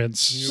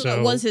instruments. So So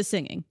that was his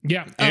singing.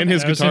 yeah, And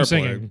his that was guitar him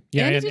singing. playing.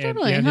 Yeah, And his guitar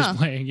playing, and huh? his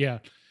playing. Yeah,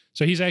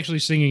 so he's actually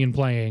singing and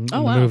playing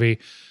in wow. the movie,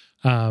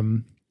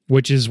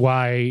 which is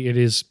why it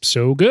is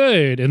so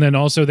good. And then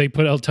also they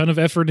put a ton of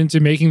effort into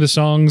making the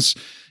songs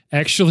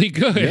actually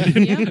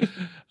good.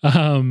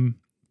 Yeah.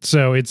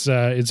 So it's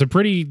a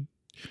pretty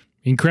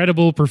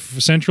incredible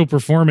central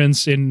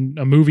performance in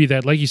a movie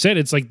that, like you said,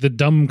 it's like the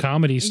dumb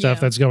comedy stuff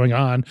that's going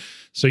on.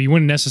 So you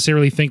wouldn't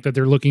necessarily think that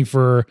they're looking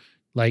for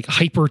like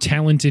hyper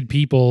talented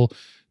people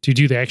to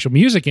do the actual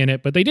music in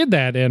it, but they did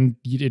that, and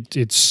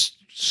it's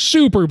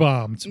super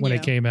bombed when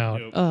it came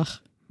out. Yep. Ugh.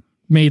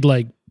 Made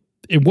like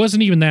it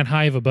wasn't even that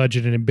high of a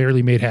budget, and it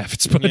barely made half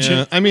its budget.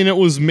 Yeah, I mean, it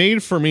was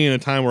made for me in a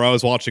time where I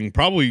was watching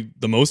probably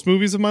the most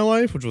movies of my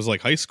life, which was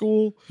like high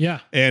school. Yeah.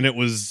 And it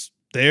was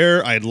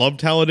there. I loved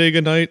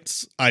Talladega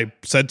Nights. I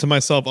said to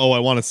myself, I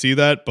want to see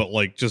that, but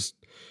like just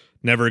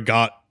never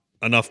got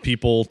enough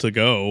people to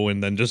go,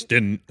 and then just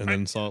didn't, and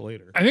then saw it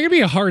later. I think it'd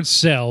be a hard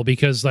sell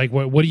because like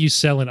what do you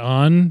sell it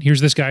on? Here's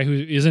this guy who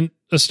isn't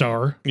a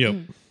star, Yep.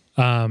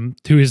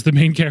 who is the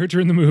main character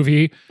in the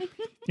movie,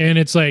 and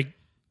it's like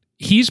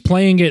he's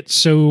playing it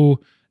so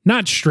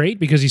not straight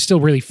because he's still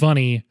really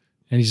funny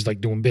and he's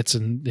like doing bits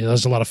and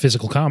there's a lot of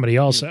physical comedy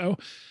also,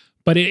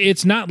 but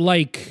it's not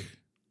like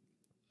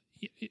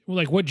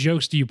what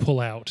jokes do you pull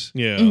out?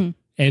 Yeah.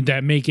 And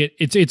that make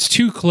it's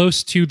too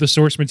close to the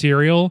source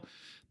material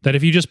that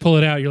if you just pull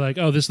it out, you're like,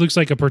 oh, this looks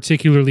like a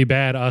particularly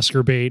bad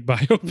Oscar bait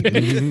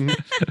biopic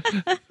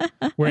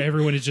where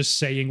everyone is just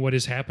saying what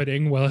is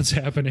happening while it's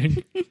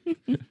happening.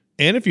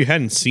 And if you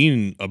hadn't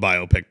seen a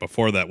biopic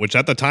before that, which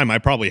at the time I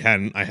probably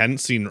hadn't, I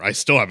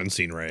still haven't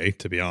seen Ray,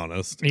 to be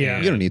honest. Yeah.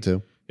 You don't need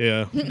to.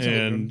 Yeah.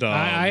 And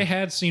I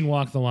had seen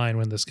Walk the Line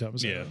when this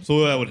comes yeah, out.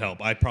 so that would help.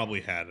 I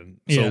probably hadn't.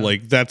 So Yeah.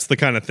 like that's the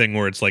kind of thing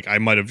where it's like I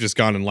might have just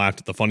gone and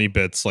laughed at the funny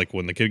bits, like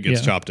when the kid gets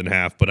Yeah. chopped in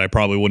half, but I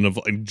probably wouldn't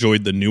have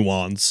enjoyed the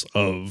nuance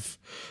of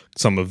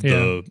some of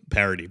the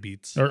parody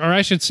beats. Or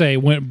I should say,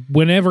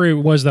 whenever it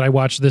was that I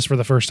watched this for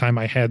the first time,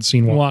 I had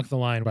seen Walk the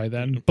Line by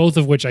then, both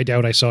of which I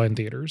doubt I saw in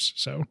theaters.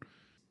 So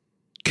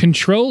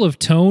control of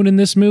tone in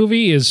this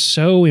movie is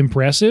so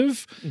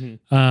impressive.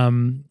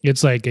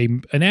 It's like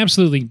an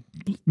absolutely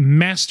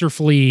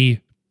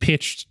masterfully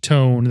pitched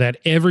tone that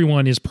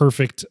everyone is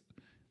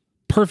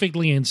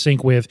perfectly in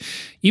sync with.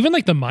 Even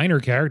like the minor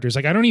characters,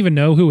 like I don't even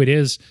know who it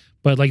is,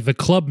 but like the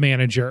club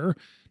manager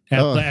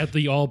at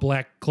the all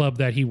black club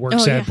that he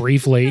works at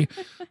briefly,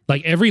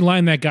 like every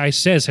line that guy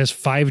says has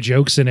 5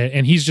 jokes in it,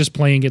 and he's just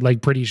playing it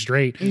like pretty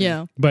straight.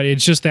 Yeah, but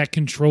it's just that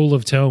control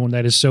of tone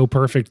that is so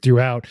perfect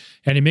throughout,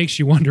 and it makes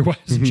you wonder why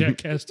hasn't Jake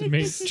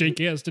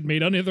Kasdan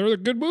made any other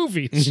good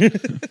movies.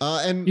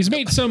 And he's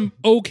made some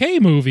okay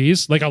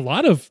movies, like a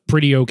lot of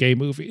pretty okay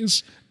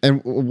movies.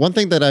 And one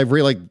thing that I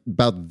really like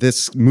about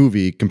this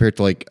movie compared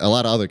to like a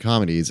lot of other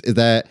comedies is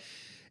that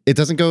it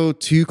doesn't go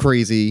too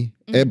crazy,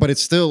 but it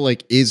still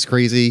like is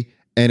crazy,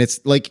 and it's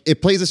like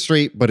it plays it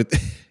straight, but it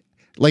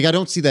like I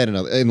don't see that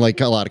in like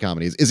a lot of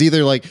comedies. It's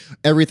either like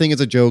everything is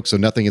a joke, so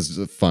nothing is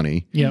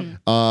funny,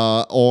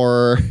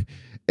 or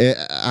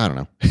I don't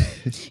know.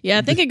 Yeah,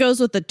 I think it goes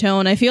with the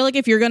tone. I feel like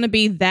if you're gonna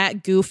be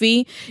that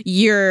goofy,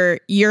 your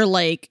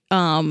like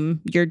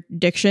your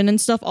diction and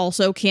stuff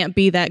also can't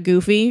be that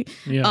goofy,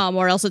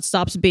 or else it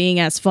stops being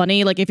as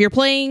funny. Like if you're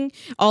playing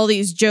all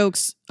these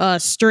jokes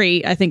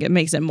straight, I think it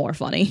makes it more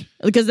funny,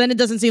 because then it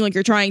doesn't seem like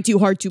you're trying too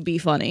hard to be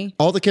funny.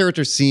 All the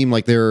characters seem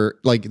like they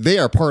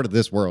are part of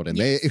this world, and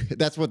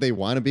that's what they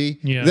want to be.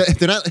 Yeah.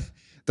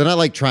 They're not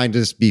like trying to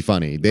just be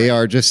funny. They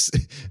are just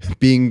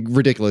being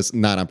ridiculous,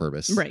 not on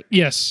purpose. Right.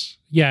 Yes.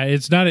 Yeah.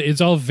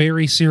 It's all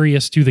very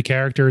serious to the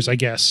characters, I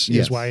guess,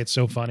 is why it's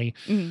so funny.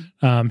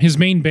 His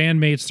main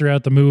bandmates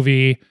throughout the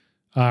movie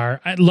are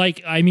like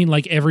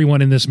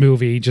everyone in this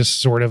movie,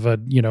 just sort of a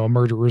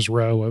murderer's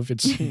row of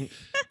it's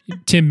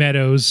Tim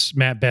Meadows,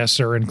 Matt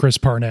Besser, and Chris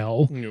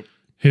Parnell,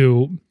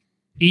 who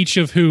each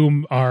of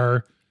whom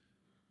are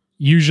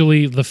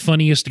usually the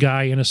funniest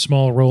guy in a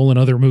small role in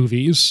other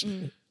movies.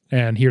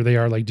 And here they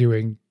are like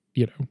doing,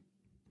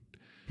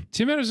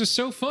 Tim Meadows is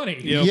so funny.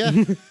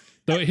 Yeah.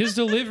 Though his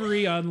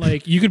delivery on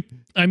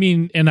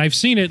and I've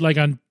seen it like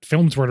on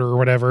film Twitter or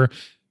whatever,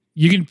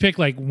 you can pick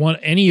like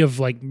any of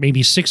like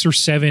maybe 6 or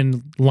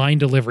 7 line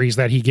deliveries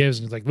that he gives.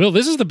 And it's like, well,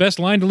 this is the best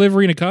line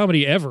delivery in a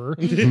comedy ever.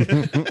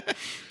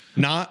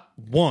 Not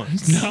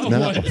once. Not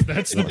once.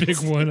 That's the big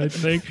one, I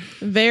think.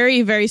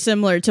 Very, very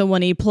similar to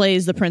when he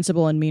plays the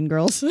principal in Mean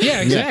Girls. Yeah,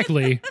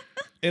 exactly.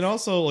 And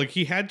also, like,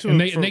 he had to... And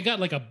they got,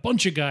 like, a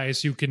bunch of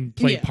guys who can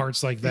play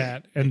parts like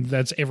that, and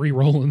that's every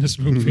role in this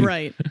movie.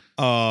 Right.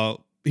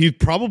 He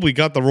probably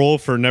got the role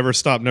for Never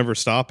Stop, Never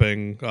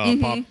Stopping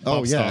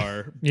pop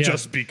star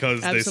just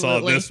because they saw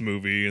this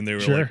movie, and they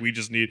were like, we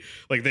just need...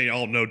 Like, they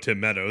all know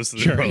Tim Meadows, so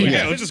they're like,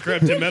 let's just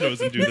grab Tim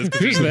Meadows and do this,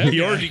 because he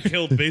already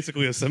killed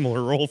basically a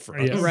similar role for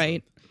us.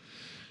 Right.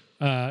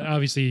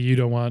 Obviously, you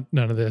don't want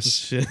none of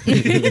this.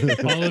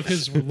 all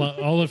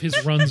of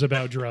his runs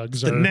about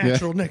drugs the are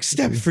natural next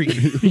step for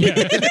you.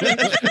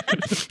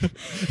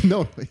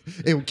 No,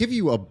 it will give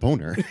you a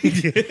boner.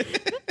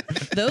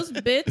 Those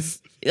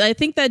bits, I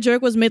think that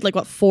joke was made like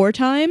 4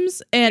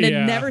 times, and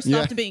it never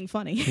stopped being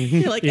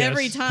funny. Like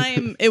every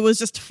time, it was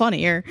just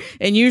funnier.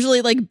 And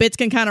usually, like bits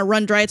can kind of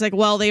run dry. It's like,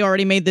 well, they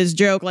already made this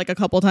joke like a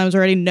couple times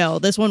already. No,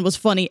 this one was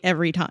funny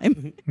every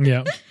time.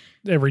 Yeah.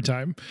 Every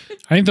time.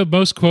 I think the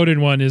most quoted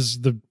one is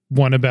the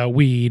one about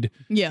weed.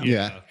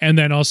 Yeah. And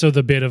then also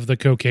the bit of the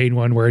cocaine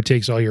one where it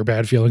takes all your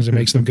bad feelings and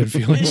makes them good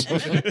feelings.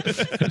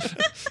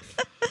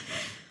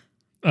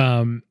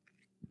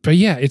 But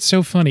yeah, it's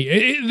so funny.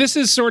 This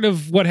is sort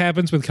of what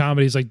happens with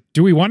comedies. Like,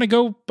 do we want to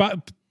go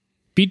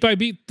beat by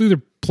beat through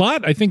the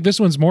plot? I think this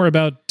one's more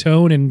about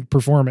tone and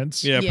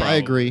performance. Yeah. I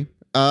agree.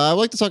 I would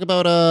like to talk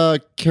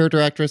about character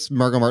actress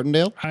Margot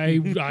Martindale.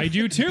 I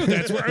do too.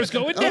 That's where I was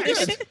going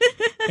next.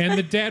 And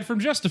the dad from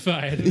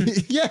Justified.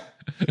 Yeah.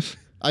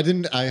 I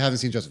haven't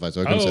seen Justified,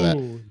 so I couldn't say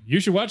that. You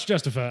should watch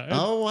Justified.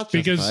 I'll watch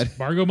Justified. Because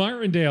Margot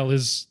Martindale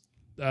is...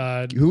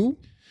 who?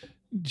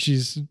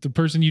 She's the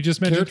person you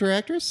just mentioned. Character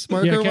actress?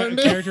 Martindale?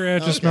 Character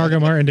actress Margot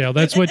Martindale.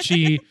 That's what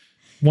she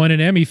won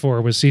an Emmy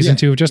for, was season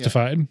 2 of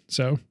Justified. Yeah.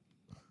 So...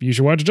 you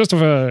should watch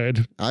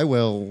Justified. I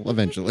will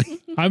eventually.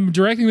 I'm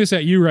directing this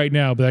at you right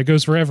now, but that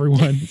goes for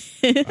everyone.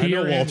 I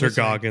know Walter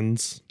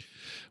Goggins.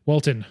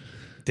 Walton.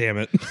 Damn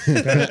it.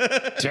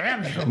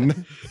 Damn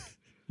him.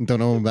 Don't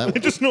know him that well. I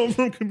just know him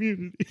from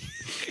Community.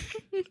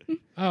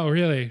 Oh,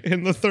 really?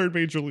 In the 3rd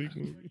Major League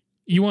movie.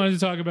 You wanted to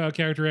talk about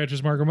character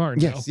actress Margot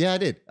Martindale. Yes, yeah, I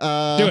did.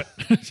 Do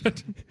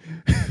it.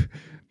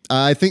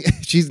 I think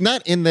she's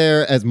not in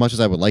there as much as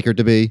I would like her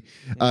to be,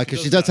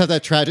 because she does have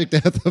that tragic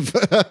death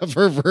of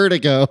her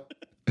vertigo.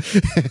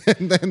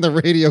 And then the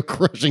radio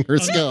crushing her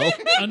skull.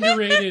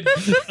 Underrated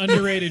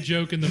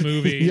joke in the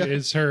movie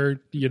is her,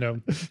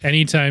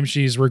 anytime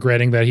she's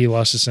regretting that he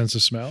lost his sense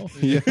of smell.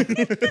 Yeah.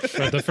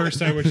 But the first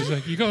time when she's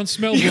like, "You go and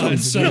smell blood,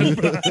 son."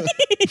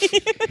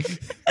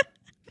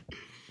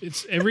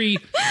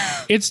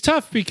 It's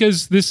tough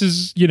because this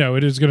is,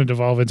 it is going to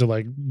devolve into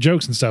like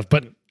jokes and stuff,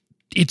 but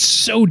it's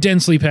so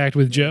densely packed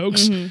with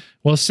jokes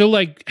while still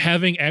like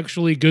having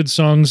actually good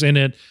songs in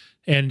it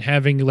and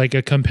having like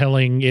a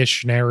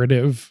compelling-ish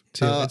narrative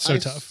too. It's so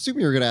tough. I assume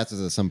you were going to ask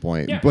this at some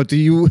point, Yeah. but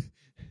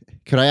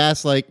could I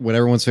ask like what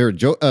everyone's favorite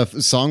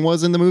song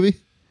was in the movie?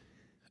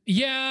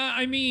 Yeah,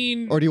 I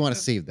mean, Or do you want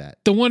to save that?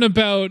 the one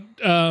about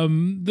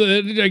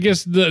the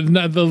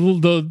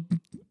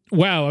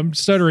wow, I'm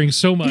stuttering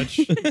so much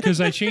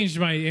because I changed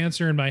my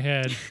answer in my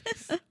head.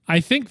 I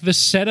think the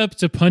setup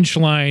to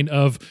punchline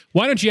of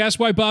 "Why don't you ask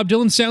why Bob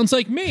Dylan sounds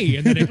like me?"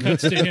 and then it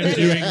cuts to him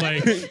doing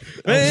like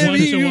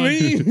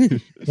a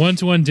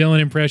one-to-one Dylan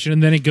impression,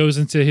 and then it goes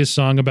into his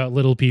song about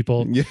little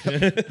people. Yeah.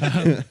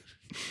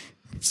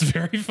 It's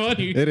very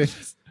funny. It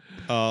is.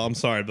 I'm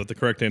sorry, but the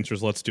correct answer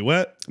is Let's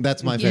Duet.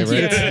 That's my Yes.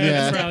 favorite. Yeah,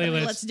 Yeah. it's probably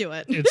Let's do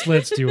it. It's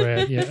Let's Do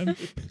It. Yeah.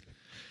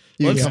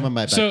 You Let's- come on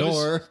my back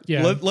door.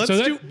 Yeah. Let's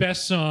so do- that's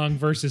best song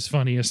versus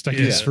funniest, I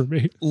guess, Yeah. for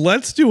me.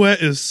 Let's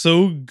Duet is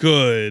so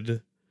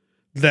good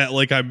that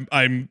like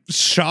I'm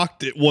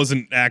shocked it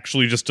wasn't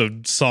actually just a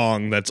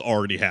song that's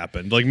already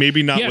happened. Like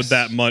maybe not Yes. with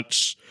that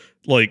much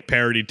like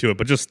parody to it,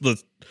 but just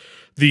the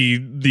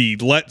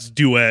Let's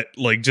Duet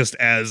like just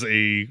as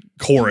a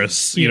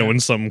chorus, you know, in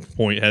some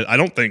point. I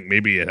don't think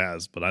maybe it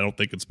has, but I don't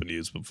think it's been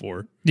used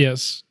before.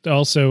 Yes.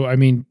 Also, I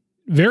mean,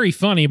 very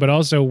funny, but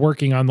also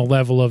working on the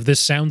level of this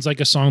sounds like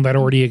a song that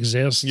already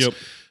exists, Yep.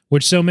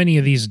 which so many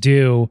of these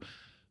do.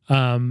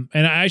 And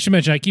I should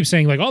mention, I keep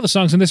saying like all the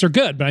songs in this are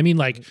good, but I mean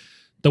like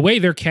the way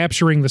they're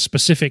capturing the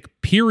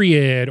specific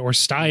period or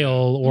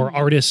style or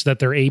artists that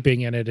they're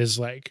aping in it is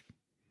like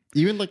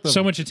Even like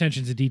so much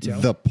attention to detail.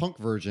 the punk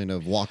version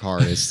of Walk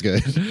Hard is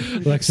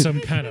good. Like some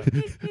kind of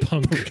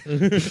punk.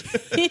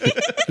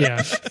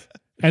 Yeah.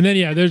 And then,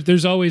 yeah,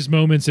 there's always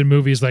moments in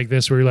movies like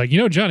this where you're like, you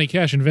know, Johnny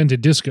Cash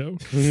invented disco.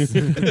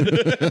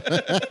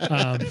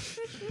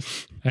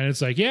 And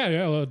it's like,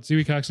 yeah, well,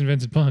 Dewey Cox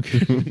invented punk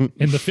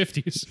in the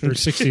 50s or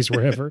 60s,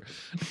 wherever.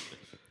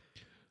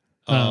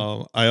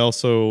 I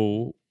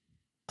also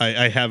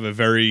I have a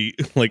very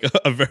like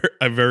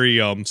a very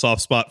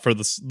soft spot for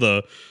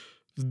the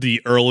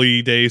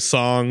early day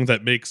song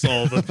that makes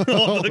all the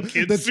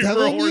kids The super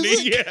devil horny.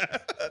 music? Yeah.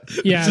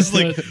 Yeah, Just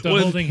the, like, the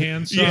when- holding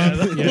hands song.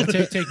 Yeah. Yeah,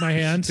 take my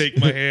hand. Take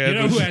my hand.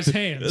 You know who has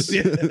hands?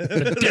 Yeah.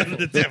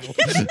 The devil.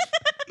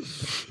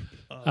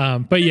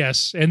 But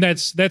yes, and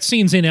that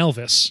scene's in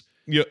Elvis.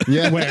 Yeah.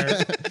 Yeah.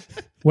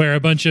 Where a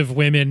bunch of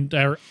women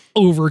are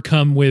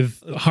overcome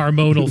with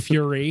hormonal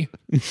fury.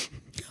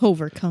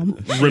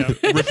 Overcome.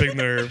 Ripping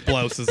their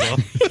blouses off.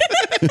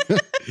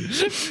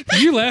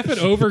 Did you laugh at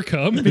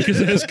overcome because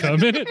it has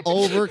cum in it?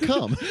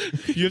 Overcome.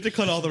 You have to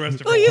cut all the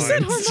rest of Oh, her you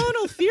said lines.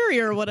 hormonal fury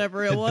or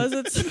whatever it was.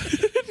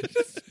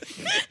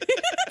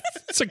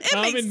 It's a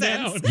common makes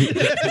noun.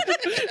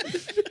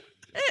 sense.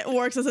 It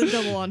works as a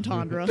double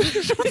entendre.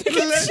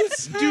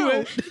 Let's do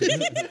it.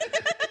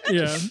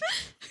 Yeah.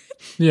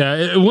 Yeah,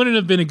 it wouldn't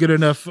have been a good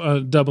enough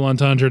double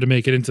entendre to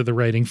make it into the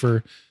writing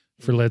for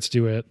Let's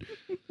Do It.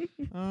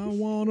 I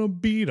wanna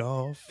beat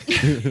off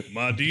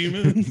my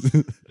demons.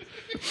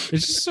 It's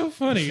just so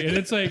funny. And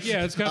it's like,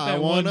 yeah, it's got I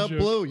that one wanna joke.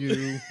 blow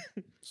you.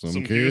 Some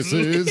Some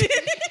kisses. kisses.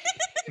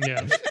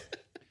 Yeah.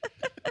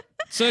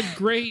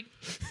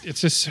 It's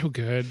just so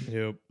good.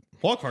 Yep.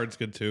 Walk Hard's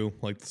good too,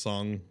 like the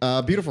song.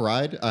 Beautiful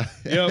Ride.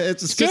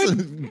 It's It's just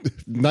a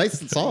nice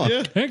song.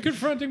 Yeah. And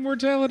confronting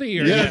mortality.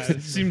 Or, Yeah.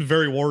 It seemed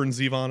very Warren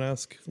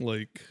Zevon-esque.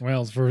 Like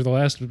Well, for the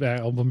last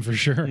album, for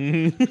sure.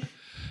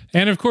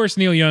 And of course,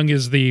 Neil Young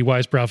is the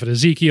wise prophet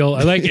Ezekiel.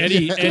 I like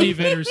Eddie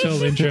Vedder's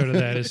whole intro to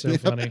that is so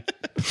funny.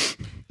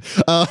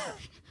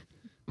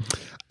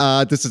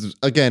 This is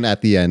again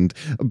at the end,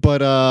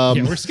 but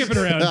Yeah, we're skipping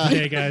around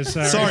today, guys.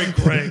 sorry,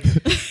 Greg.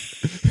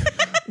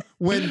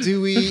 when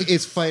Dewey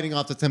is fighting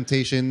off the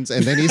Temptations,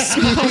 and then he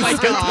sees my the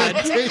God.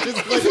 Temptations,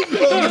 like,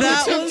 oh,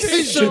 That the was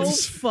so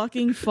Temptations.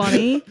 fucking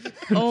funny.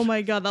 Oh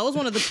my god, that's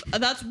one of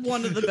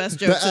the best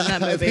jokes in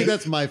that I movie. think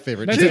that's my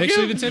favorite. That's joke.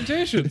 actually the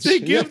Temptations. They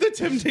give the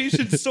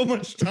Temptations so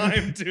much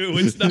time too.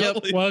 It's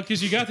not like, Well,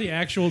 because you got the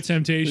actual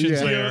Temptations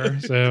Yeah. there,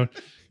 so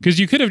because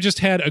you could have just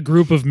had a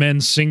group of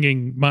men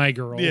singing "My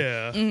Girl."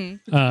 yeah.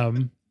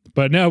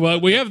 But no, well,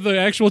 we have the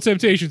actual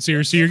Temptations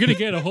here, so you're going to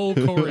get a whole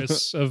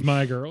chorus of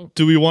 "My Girl."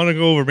 Do we want to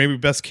go over maybe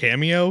best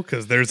cameo?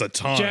 Because there's a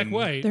ton. Jack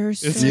White.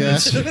 There's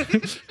It's- so Yeah.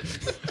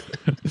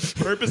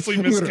 Purposely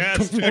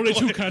miscast. Jack Only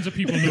two White. kinds of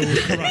people know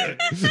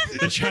karate: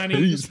 the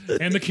Chinese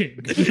and the King.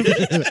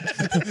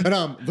 And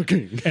I'm the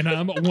king. And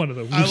I'm one of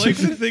them. I like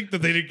to think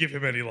that they didn't give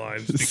him any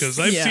lines because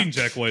I've Yeah. seen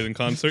Jack White in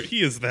concert.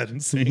 He is that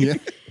insane. Yeah.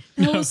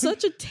 That was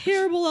such a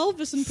terrible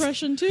Elvis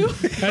impression too.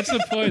 That's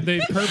the point. They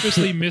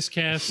purposely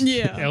miscast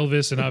Yeah.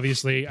 Elvis, and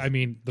obviously, I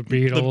mean, the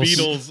The Beatles.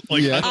 Beatles,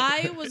 like Yeah.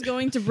 I was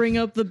going to bring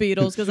up the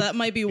Beatles because that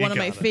might be one of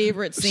my got it.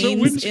 favorite So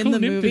scenes when's in the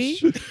Conan movie.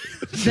 Fish?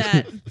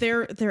 That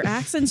their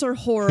accents are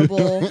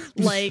horrible.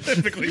 Like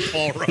typically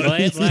Paul Rudd.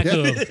 Just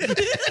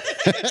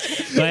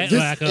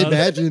Just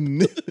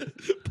imagine.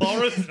 Paul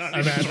Rudd's not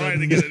even trying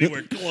to get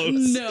anywhere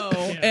close. no,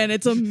 and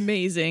it's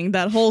amazing.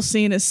 That whole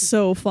scene is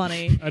so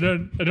funny. I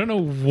don't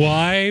know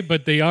why,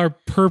 but they are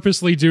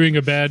purposely doing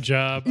a bad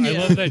job. I Yeah.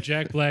 love that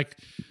Jack Black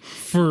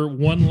for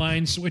one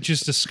line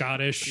switches to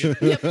Scottish and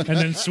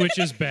then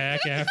switches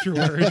back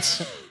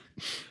afterwards.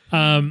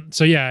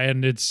 So yeah,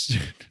 and it's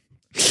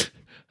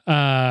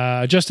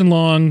Justin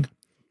Long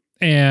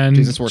and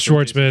Jason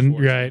Schwartzman.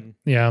 Schwartzman, right?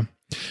 Yeah.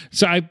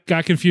 So I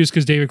got confused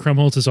because David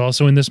Krumholtz is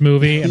also in this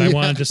movie, and I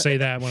wanted to say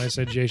that when I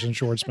said Jason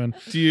Schwartzman.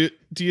 Do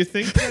you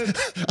think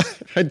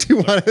that I do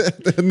want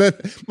to. And then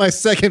my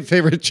second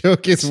favorite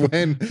joke is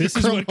when This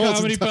is what Krumholtz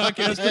comedy dies.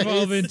 podcasts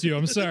evolve into.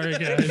 I'm sorry,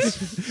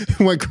 guys.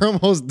 When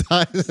Krumholtz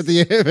dies at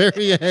the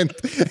very end,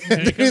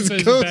 And it his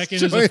comes ghost back in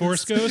as a joins.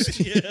 Force ghost.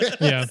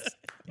 Yeah.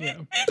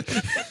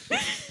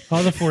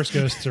 All the Force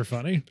ghosts are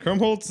funny.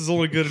 Krumholtz is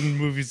only good in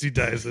movies he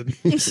dies in?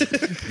 This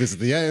is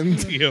the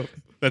end. Yep,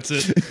 that's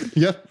it.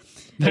 Yep.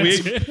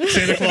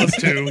 Santa Claus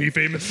 2, he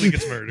famously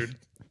gets murdered.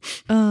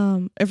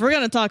 If we're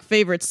gonna talk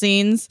favorite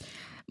scenes,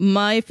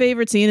 my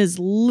favorite scene is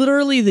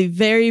literally the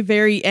very,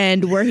 very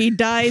end where he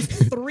dies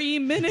 3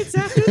 minutes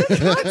after the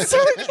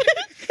concert.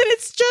 And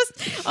it's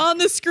just on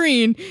the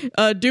screen.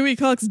 Dewey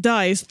Cox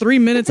dies 3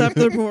 minutes after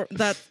the report.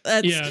 That's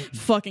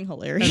fucking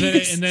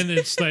hilarious. And then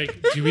it's like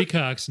Dewey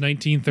Cox,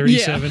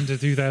 1937 to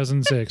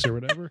 2006 or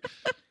whatever.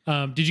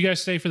 Did you guys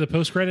stay for the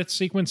post-credits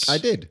sequence? I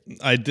did.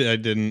 I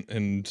didn't,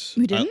 and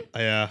We didn't?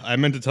 I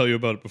meant to tell you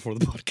about it before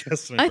the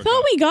podcast. And I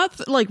thought we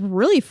got like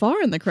really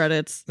far in the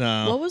credits.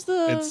 No, What was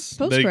the it's-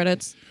 post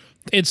credits?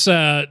 It's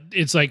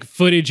like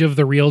footage of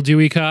the real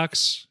Dewey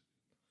Cox.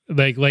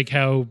 Like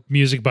how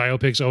music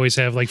biopics always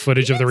have like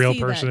footage We of the did real see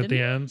that, person at the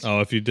didn't end. Oh,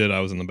 if you did, I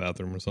was in the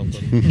bathroom or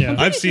something. Yeah.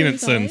 I've seen it Yeah.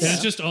 since. And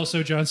it's just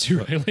also John C.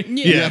 Reilly.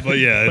 Yeah, but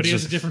yeah, But it's he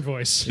has a just, different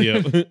voice.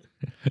 yeah.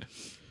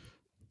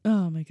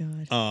 Oh my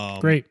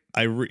god. Great.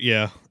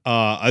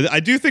 I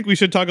do think we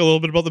should talk a little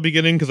bit about the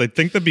beginning because I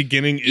think the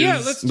beginning is Yeah,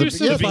 let's do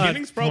some the plot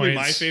beginning's probably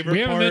my points. favorite We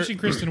haven't part. mentioned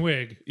Kristen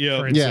Wiig, Yeah.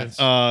 for Yeah.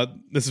 instance.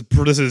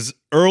 This is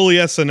early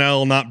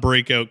SNL, not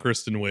breakout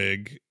Kristen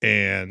Wiig,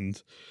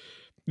 and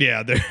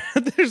yeah,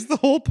 there's the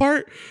whole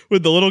part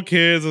with the little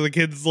kids and the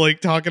kids like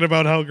talking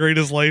about how great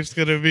his life's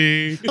gonna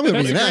be. I'm gonna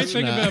That's be the an great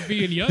thing astronaut. about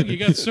being young. You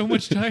got so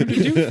much time to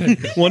do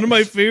things. One of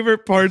my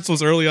favorite parts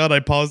was early on. I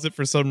paused it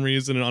for some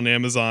reason on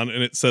Amazon,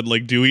 and it said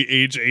like Dewey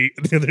age 8,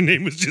 and the other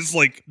name was just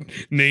like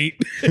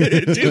Nate.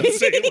 It didn't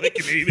say like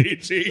Nate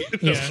age 8.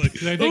 And Yeah. I was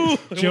like, I think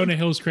 "Oh, Jonah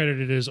Hill's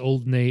credited as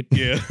Old Nate.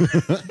 yeah,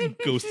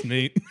 Ghost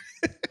Nate.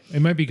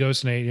 It might be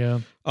Ghost Nate, yeah.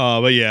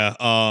 But yeah,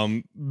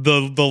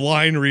 the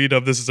line read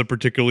of "this is a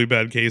particularly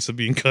bad case of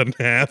being cut in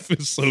half"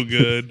 is so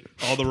good.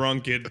 All the wrong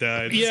kid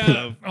died. and Yeah,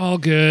 stuff. all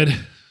good.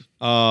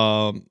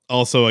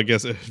 Also, I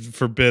guess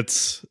for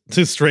bits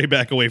to stray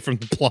back away from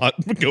the plot,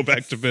 go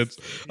back to bits.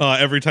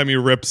 Every time he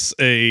rips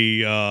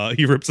a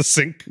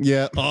sink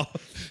Yeah.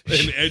 off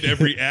in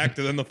every act,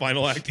 and then the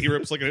final act, he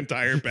rips like an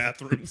entire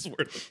bathroom's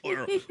worth,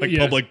 or like Yeah.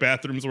 public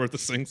bathrooms worth of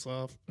sinks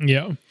off.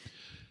 Yeah.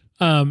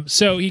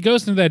 So he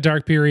goes into that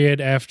dark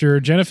period after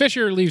Jenna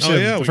Fischer leaves him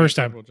the we first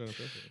can talk time. about Jenna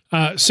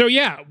Fischer. So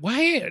yeah,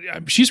 why?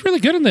 She's really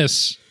good in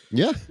this.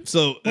 Yeah.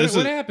 So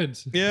What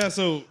happened? yeah.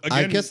 So again,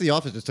 I guess The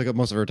Office just took up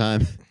most of her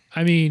time.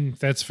 I mean,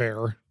 that's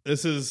fair.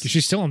 this is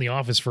She's still in the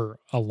office for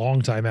a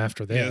long time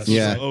after this.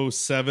 Yeah.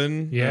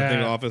 07. Yeah. I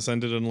think Office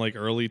ended in like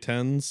early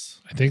 10s.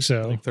 I think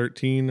so. Like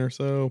 13 or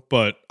so.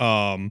 But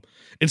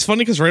it's funny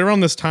because right around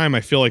this time,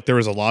 I feel like there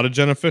was a lot of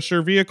Jenna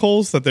Fischer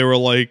vehicles that they were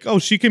like, oh,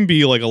 she can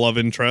be like a love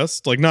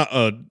interest. Like not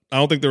I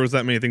don't think there was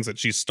that many things that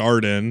she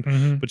starred in,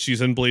 Mhm. but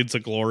she's in Blades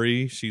of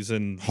Glory. She's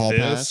in Hall this.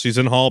 Pass. She's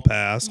in Hall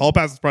Pass. Hall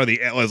Pass is probably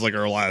was like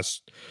her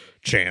last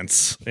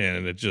chance,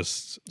 and it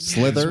just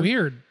Slither. It's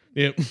weird.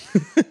 yeah.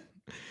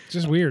 It's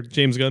just weird.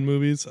 James Gunn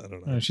movies. I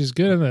don't know. She's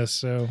good in this,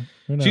 so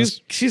who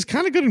knows? She's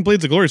kind of good in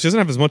Blades of Glory. She doesn't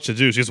have as much to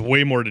do. She has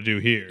way more to do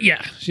here.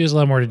 Yeah, she has a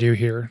lot more to do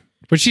here.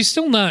 But she's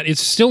still not,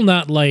 it's still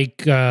not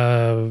like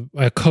a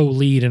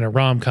co-lead in a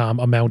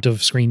rom-com amount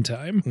of screen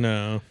time.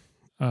 No.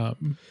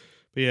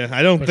 But yeah,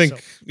 I don't But think.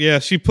 still. Yeah,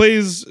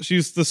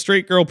 she's the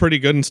straight girl, pretty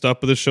good and stuff.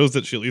 But this shows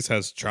that she at least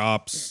has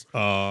chops.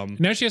 now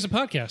she has a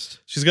podcast.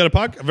 She's got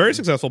a very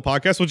successful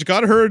podcast, which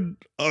got her,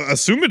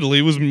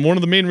 assumedly, was one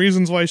of the main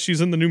reasons why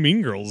she's in the new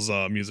Mean Girls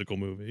musical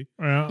movie.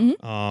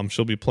 Yeah.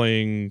 She'll be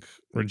playing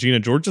Regina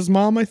George's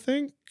mom, I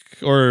think,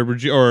 or no,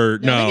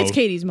 I think it's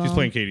Katie's mom. She's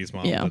playing Katie's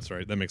mom. Yeah. That's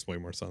right. That makes way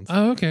more sense.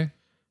 Oh, okay.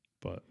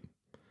 But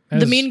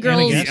The Mean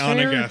Girls- the Gasteyer?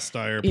 Anna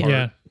Gasteyer part.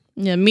 Yeah.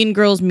 Yeah, Mean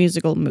Girls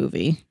musical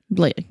movie.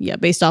 Yeah,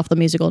 based off the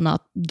musical,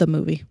 not the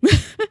movie.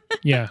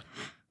 Yeah.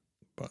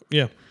 But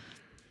yeah.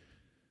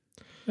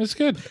 That's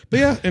good. But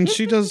yeah, and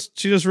she does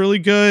really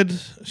good.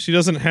 She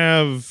doesn't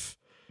have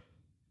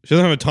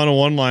a ton of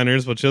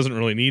one-liners, but she doesn't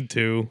really need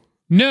to.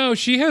 No,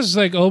 she has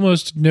like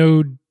almost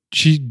no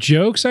she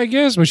jokes, I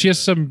guess, but she has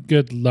some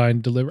good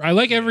line delivery. I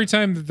like every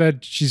time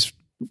that she's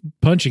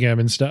punching him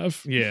and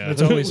stuff. Yeah.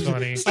 It's always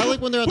funny. I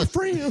like when they're on the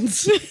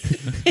friends.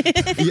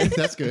 Yeah,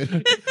 that's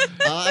good.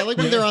 I like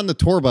when they're on the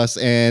tour bus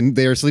and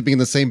they're sleeping in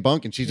the same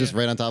bunk and she's just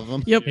right on top of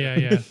them. Yep. Yeah,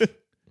 yeah.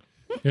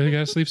 You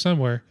gotta sleep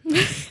somewhere.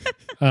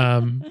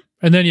 And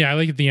then I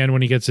like at the end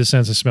when he gets his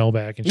sense of smell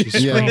back and she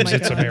Yeah. screams, Oh my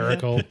 "It's a God.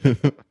 miracle!"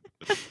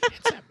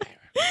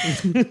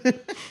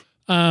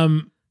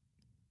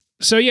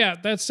 So yeah,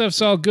 that stuff's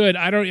all good.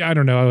 I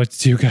don't know what to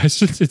do, guys.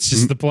 It's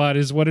just the plot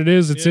is what it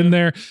is. It's in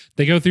there.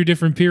 They go through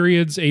different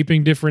periods,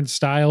 aping different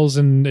styles,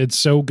 and it's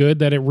so good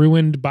that it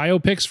ruined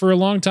biopics for a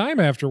long time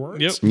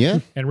afterwards. Yep. Yeah.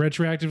 And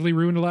retroactively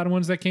ruined a lot of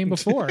ones that came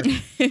before.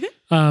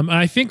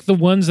 I think the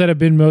ones that have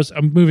been most,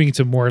 I'm moving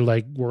to more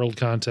like world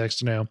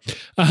context now.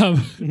 I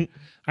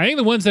think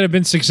the ones that have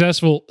been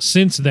successful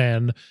since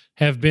then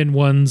have been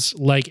ones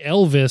like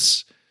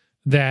Elvis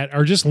that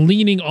are just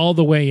leaning all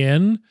the way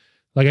in.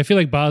 Like, I feel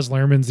like Baz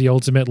Luhrmann's the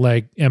ultimate,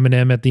 like,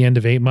 Eminem at the end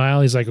of 8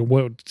 Mile. He's like,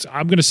 "What?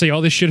 I'm going to say all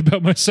this shit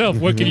about myself.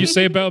 What can you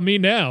say about me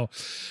now?"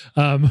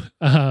 And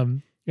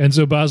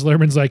so Baz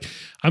Luhrmann's like,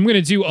 "I'm going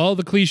to do all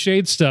the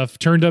cliched stuff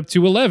turned up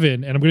to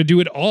 11, and I'm going to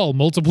do it all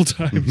multiple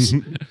times."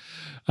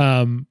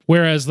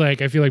 Whereas,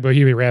 like, I feel like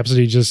Bohemian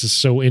Rhapsody just is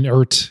so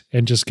inert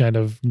and just kind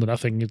of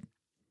nothing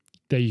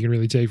that you can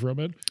really take from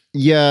it.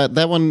 Yeah,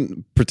 that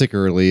one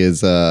particularly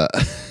is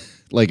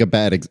like a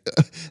bad,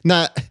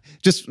 not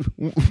just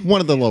one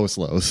of the lowest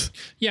lows.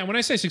 Yeah, when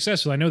I say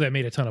successful, I know that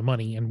made a ton of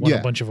money and won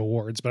a bunch of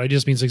awards, but I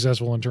just mean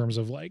successful in terms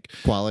of like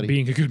Quality,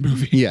 being a good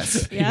movie.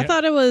 Yes. Yeah, I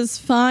thought it was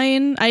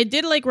fine. I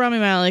did like Rami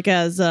Malek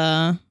as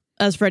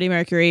Freddie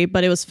Mercury,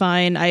 but it was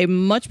fine. I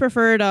much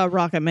preferred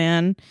Rocket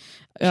Man.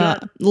 Sure.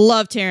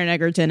 Love Taron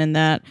Egerton in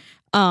that.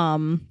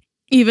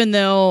 Even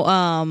though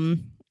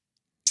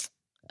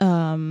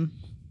I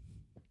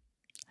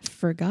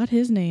forgot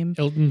his name.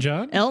 Elton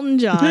John? Elton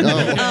John.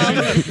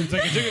 It's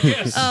like I took a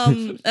guess.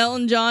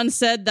 Elton John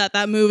said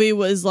that movie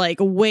was like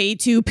way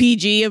too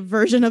PG a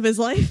version of his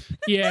life.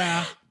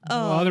 Yeah.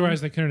 Well,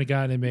 otherwise they couldn't have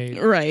gotten it made.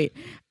 Right.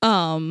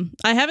 I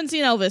haven't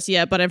seen Elvis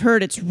yet, but I've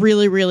heard it's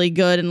really, really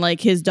good. And like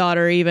his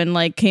daughter even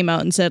like came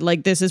out and said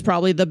like this is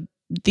probably the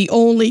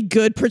only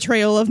good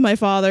portrayal of my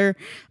father.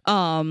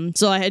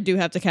 So I do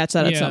have to catch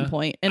that at some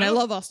point. And I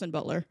love Austin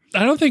Butler.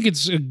 I don't think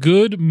it's a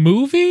good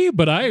movie,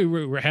 but I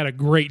had a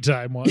great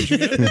time watching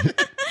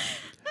it.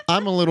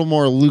 I'm a little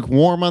more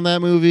lukewarm on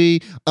that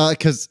movie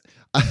because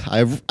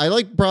I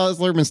like Baz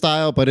Luhrmann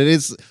style, but it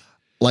is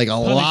like a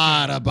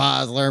lot of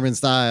Baz Luhrmann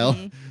style.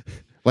 Mm-hmm.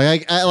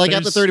 Like I like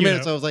after 30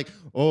 minutes, I was like,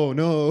 oh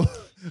no,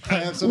 I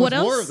have so much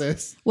more of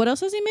this. What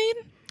else has he made?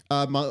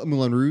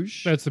 Moulin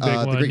Rouge. That's the big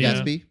one. The Great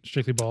Gatsby.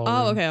 Strictly Ball.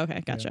 Oh,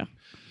 okay, gotcha.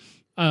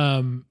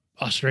 Yeah.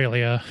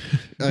 Australia.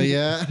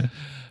 Yeah.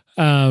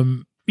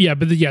 Yeah,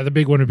 but the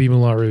big one would be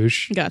Moulin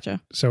Rouge.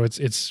 Gotcha. So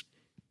it's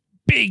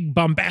big,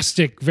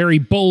 bombastic, very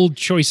bold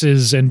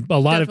choices, and a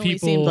lot Definitely of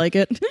people seemed like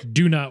it.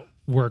 do not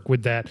work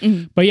with that.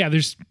 Mm-hmm. But yeah,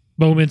 there's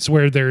moments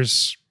where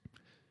there's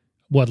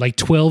like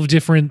 12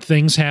 different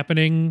things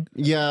happening.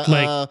 Yeah.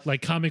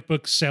 Like comic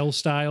book cell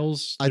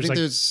styles. I think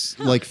there's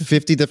like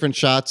 50 different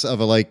shots of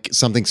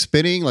something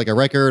spinning, like a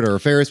record or a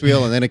Ferris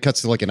wheel, and then it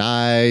cuts to like an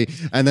eye,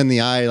 and then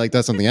the eye like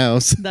does something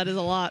else. That is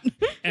a lot.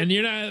 And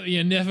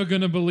you're never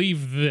gonna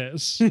believe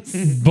this.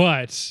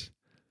 But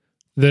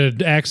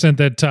the accent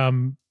that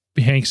Tom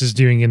Hanks is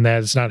doing in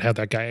that is not how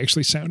that guy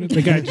actually sounded.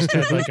 The guy just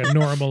had like a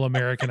normal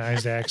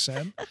Americanized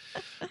accent.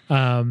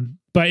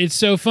 But it's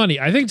so funny.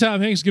 I think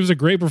Tom Hanks gives a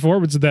great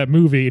performance in that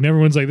movie, and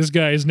everyone's like, this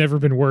guy has never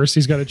been worse.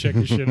 He's got to check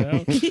his shit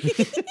out.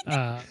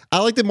 I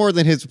liked it more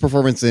than his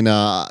performance in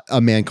A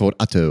Man Called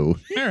Otto.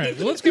 All right,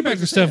 well, let's get back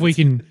to stuff we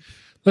can.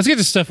 Let's get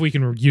to stuff we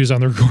can use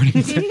on the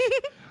recording.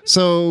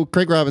 So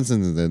Craig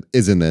Robinson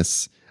is in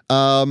this.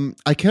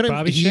 I couldn't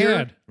Bobby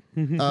hear.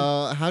 Chad.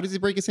 How does he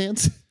break his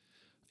hands?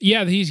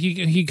 Yeah,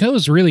 he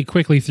goes really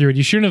quickly through it.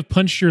 You shouldn't have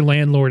punched your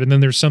landlord, and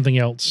then there's something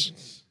else.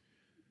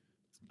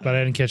 But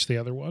I didn't catch the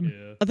other one.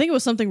 Yeah. I think it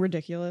was something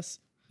ridiculous.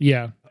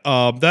 Yeah.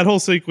 That whole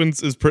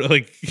sequence is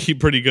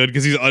pretty good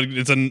because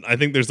I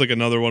think there's like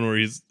another one where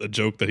he's a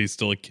joke that he's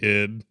still a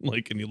kid,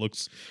 like, and he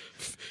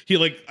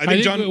I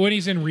think John, when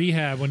he's in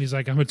rehab, when he's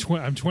like, I'm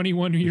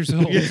 21 years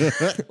old. Yeah.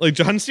 Like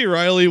John C.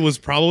 Reilly was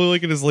probably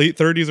like in his late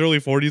 30s, early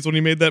 40s when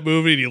he made that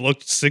movie, and he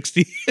looked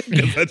 60.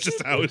 That's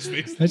just how his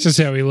face. That's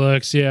just how he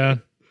looks. Yeah.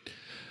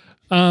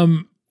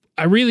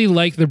 I really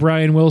like the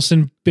Brian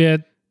Wilson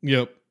bit.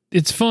 Yep.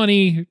 It's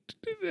funny.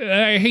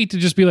 I hate to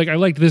just be like, I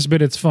liked this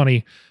bit, it's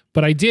funny,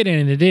 but I did,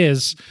 and it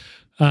is.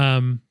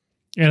 And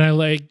I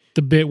like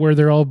the bit where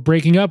they're all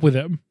breaking up with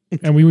him.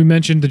 And we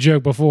mentioned the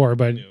joke before,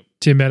 but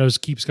Tim Meadows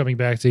keeps coming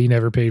back to he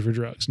never paid for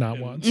drugs, not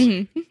once.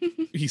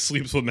 Mm-hmm. He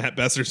sleeps with Matt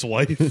Besser's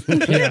wife.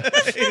 Yeah.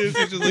 He's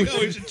just like, oh,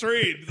 we should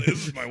trade.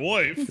 This is my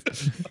wife.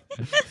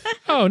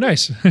 Oh,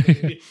 nice.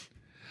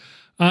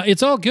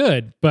 It's all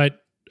good,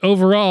 but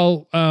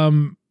overall,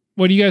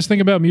 what do you guys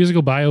think about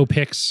musical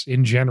biopics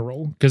in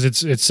general? Because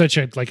it's such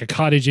a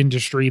cottage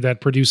industry that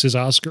produces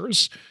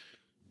Oscars.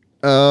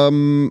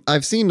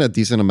 I've seen a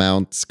decent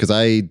amount because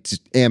I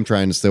am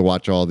trying to still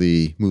watch all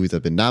the movies that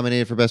have been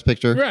nominated for Best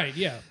Picture. Right,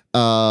 yeah.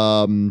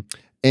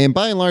 And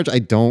by and large, I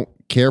don't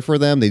care for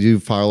them. They do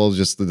follow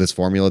just this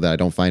formula that I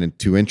don't find it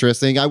too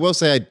interesting. I will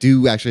say I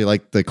do actually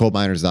like The Coal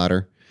Miner's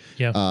Daughter.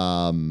 Yeah.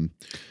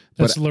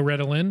 That's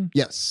Loretta Lynn?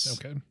 Yes.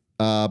 Okay.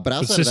 But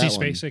outside of Sissy that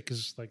Spacek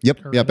is like yep,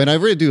 and I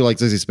really do like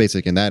Sissy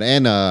Spacek in that,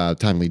 and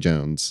Tommy Lee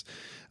Jones.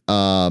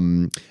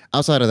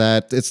 Outside of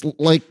that, it's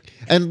like,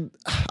 and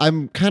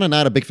I'm kind of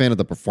not a big fan of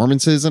the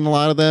performances in a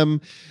lot of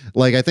them.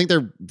 Like, I think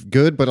they're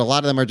good, but a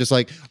lot of them are just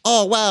like,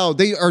 oh wow,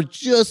 they are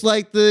just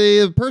like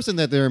the person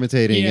that they're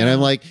imitating, and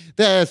I'm like,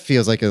 that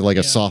feels like a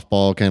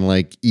softball kind of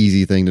like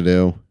easy thing to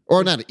do,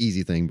 or not an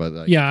easy thing, but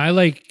like, I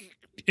like.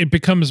 It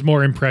becomes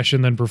more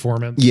impression than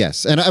performance.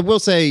 Yes, and I will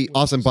say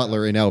Austin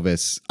Butler in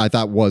Elvis I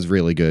thought was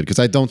really good, because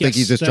I don't think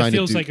he's just trying to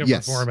do... feels like a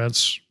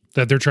performance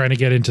that they're trying to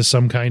get into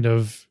some kind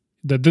of...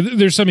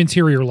 There's some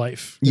interior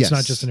life. It's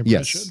not just an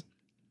impression. Yes.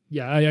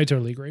 Yeah, I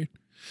totally agree.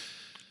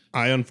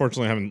 I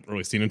unfortunately haven't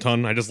really seen a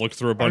ton. I just looked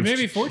through a bunch. Or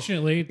maybe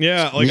fortunately.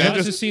 Yeah, like I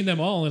just seen them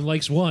all and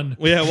likes one.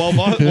 Yeah,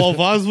 while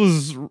Vaz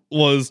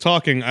was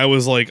talking, I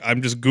was like,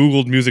 I'm just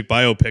Googled music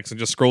biopics and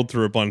just scrolled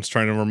through a bunch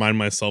trying to remind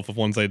myself of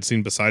ones I'd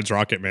seen besides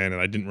Rocket Man,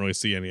 and I didn't really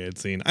see any I'd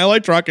seen. I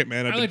liked Rocket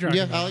Man. I like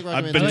Rocket Man.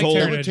 I've been told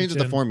it changes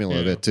the formula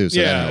of it too.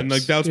 So and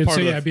like that's part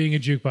of it. Being a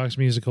jukebox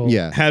musical.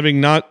 Yeah,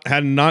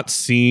 had not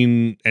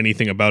seen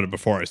anything about it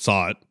before I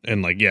saw it,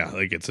 and like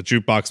it's a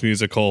jukebox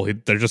musical.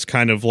 They're just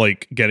kind of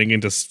like getting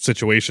into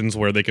situations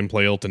where they can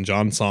play Elton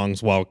John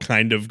songs while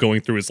kind of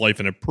going through his life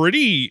in a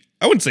pretty,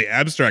 I wouldn't say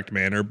abstract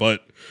manner,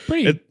 but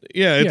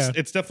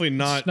it's definitely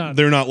not,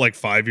 they're not like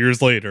 5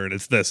 years later and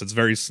it's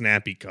very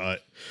snappy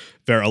cut,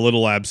 very a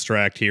little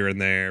abstract here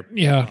and there.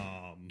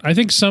 I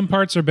think some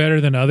parts are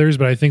better than others,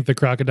 but I think the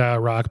Crocodile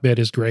Rock bit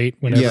is great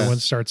when everyone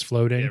starts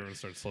floating. Everyone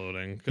starts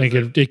floating. Like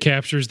it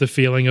captures the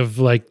feeling of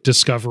like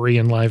discovery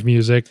in live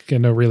music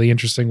in a really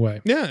interesting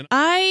way. Yeah.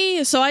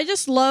 I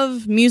just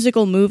love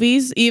musical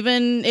movies,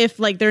 even if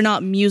like they're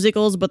not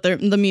musicals, but the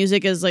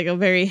music is like a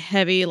very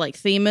heavy like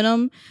theme in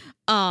them.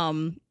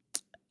 I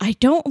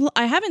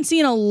haven't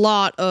seen a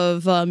lot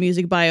of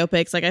music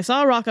biopics. Like I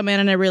saw Rocket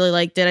Man and I really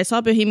liked it. I saw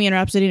Bohemian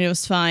Rhapsody and it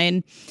was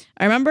fine.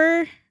 I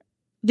remember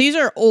these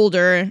are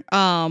older,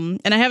 and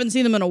I haven't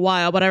seen them in a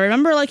while, but I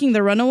remember liking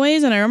The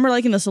Runaways and I remember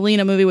liking the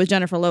Selena movie with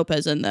Jennifer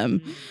Lopez in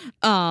them.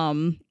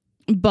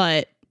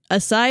 But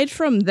aside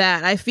from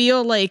that, I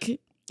feel like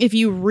if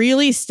you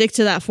really stick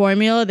to that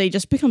formula, they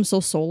just become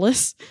so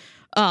soulless.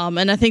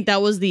 And I think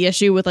that was the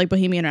issue with like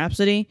Bohemian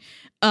Rhapsody.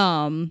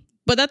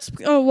 But that's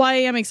why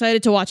I'm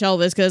excited to watch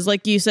Elvis, because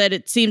like you said,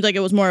 it seemed like it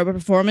was more of a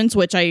performance,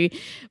 which I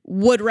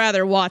would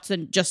rather watch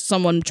than just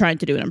someone trying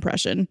to do an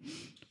impression.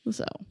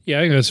 So yeah,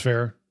 I think that's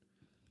fair.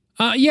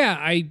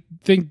 I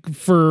think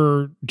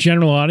for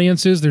general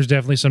audiences, there's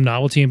definitely some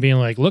novelty in being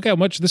like, look how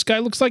much this guy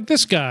looks like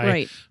this guy.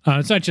 Right.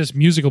 It's not just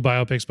musical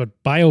biopics,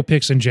 but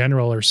biopics in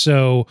general are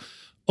so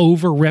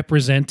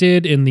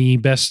overrepresented in the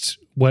best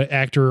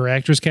actor or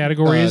actress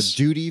categories.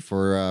 Judy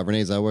for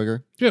Renee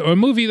Zellweger. Yeah, a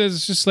movie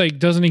that's just like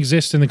doesn't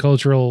exist in the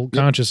cultural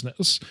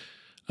consciousness.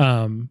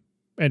 And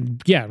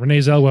yeah, Renee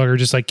Zellweger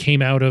just like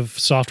came out of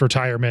soft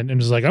retirement and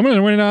was like, I'm going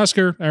to win an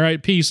Oscar. All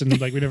right, peace. And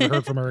like we never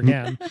heard from her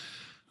again.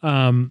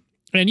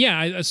 And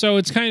yeah, so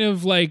it's kind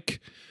of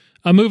like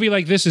a movie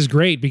like this is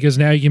great because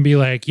now you can be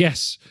like,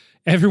 yes,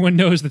 everyone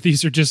knows that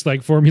these are just like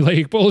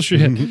formulaic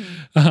bullshit.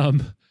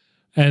 And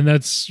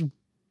that's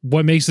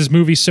what makes this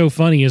movie so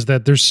funny, is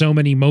that there's so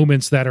many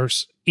moments that are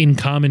in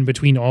common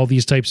between all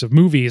these types of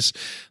movies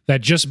that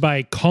just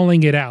by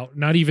calling it out,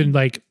 not even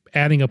like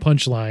adding a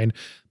punchline,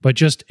 but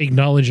just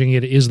acknowledging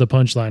it is the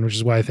punchline, which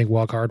is why I think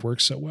Walk Hard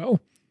works so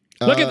well.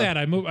 Look at that.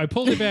 I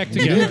pulled it back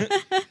together.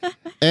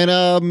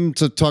 And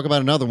to talk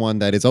about another one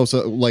that is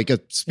also like a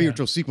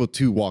spiritual sequel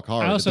to Walk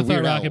Hard. I also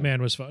thought Rocket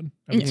Man was fun.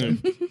 I would say.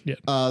 Yeah.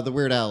 The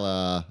Weird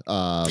Al.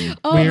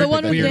 The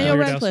one with Daniel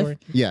Radcliffe.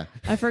 Yeah.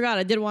 I forgot.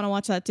 I did want to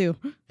watch that too.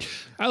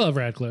 I love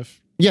Radcliffe.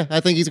 Yeah, I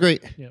think he's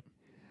great. Yep.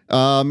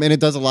 And it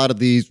does a lot of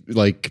these,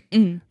 like,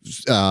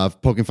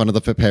 poking fun of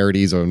the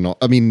parodies, or not.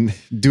 I mean,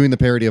 doing the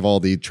parody of all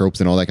the tropes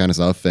and all that kind of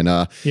stuff. And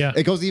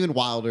it goes even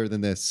wilder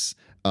than this.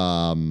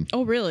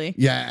 Oh, really?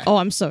 Yeah. Oh,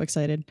 I'm so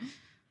excited.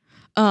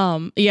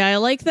 I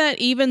like that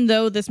even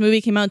though this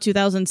movie came out in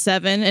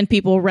 2007 and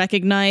people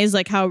recognize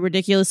like how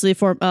ridiculously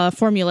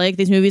formulaic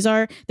these movies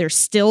are, they're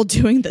still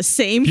doing the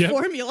same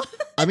formula.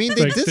 I mean,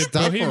 they did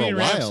stop for a Bohemian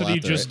while. Rhapsody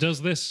just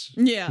does this.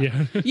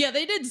 Yeah,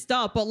 they did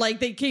stop, but like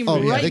they came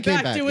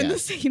back doing the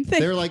same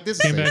thing. They were like, this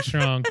came back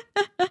strong.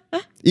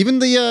 Even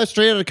the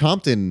Straight Outta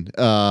Compton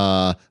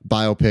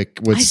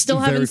biopic was. I still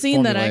haven't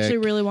seen that. I actually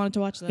formulaic. really wanted to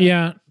watch that.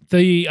 Yeah,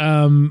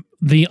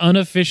 the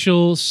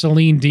unofficial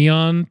Celine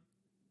Dion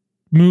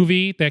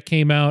movie that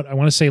came out, I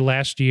want to say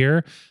last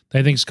year,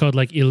 I think it's called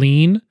like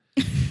Eileen.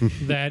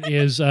 That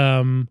is,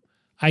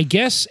 I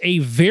guess, a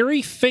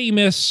very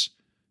famous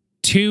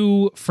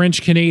to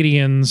French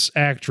Canadians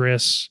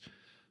actress,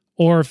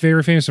 or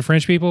very famous to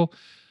French people,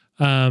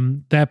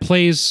 that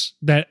plays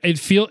that.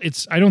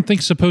 It's I don't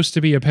think supposed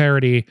to be a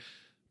parody,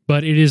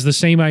 but it is the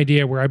same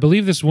idea where I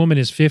believe this woman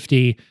is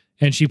 50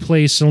 and she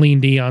plays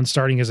Celine Dion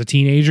starting as a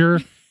teenager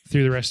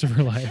through the rest of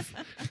her life.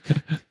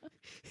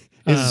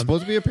 Is it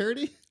supposed to be a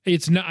parody?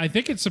 It's not. I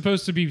think it's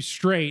supposed to be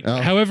straight. Oh.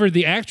 However,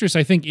 the actress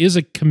I think is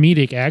a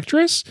comedic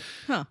actress,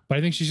 Huh. but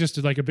I think she's just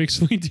like a big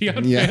Celine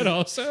Dion Yeah. fan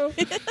also.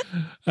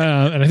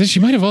 And I think she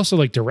might have also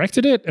like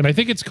directed it. And I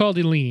think it's called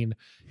Eileen.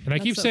 And I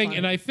keep so saying, funny.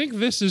 and I think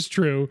this is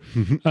true.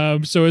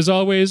 So as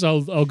always,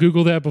 I'll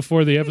Google that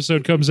before the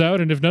episode comes out.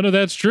 And if none of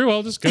that's true,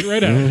 I'll just cut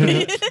right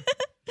out.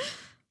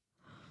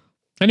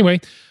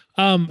 Anyway,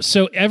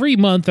 so every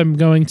month I'm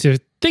going to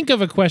think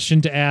of a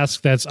question to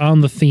ask that's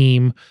on the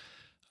theme.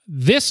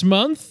 This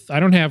month, I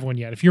don't have one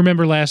yet. If you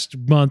remember last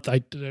month,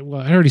 I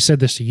already said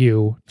this to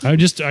you. I'm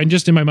just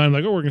in my mind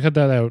like, oh, we're gonna cut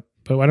that out,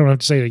 but I don't have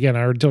to say it again.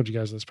 I already told you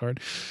guys this part.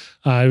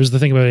 It was the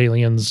thing about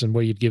aliens and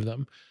what you'd give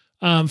them.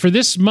 For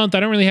this month, I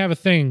don't really have a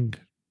thing.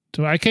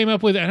 So I came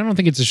up with. I don't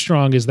think it's as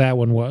strong as that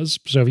one was.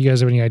 So if you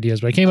guys have any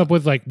ideas, but I came up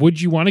with like, would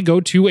you want to go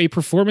to a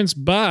performance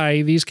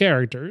by these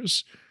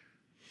characters?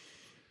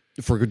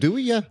 For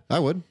Dewey, yeah, I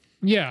would.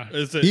 Yeah,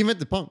 Is it Even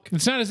the punk.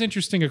 it's not as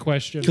interesting a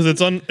question. because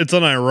it's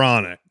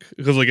unironic?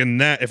 Because like in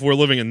that, if we're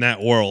living in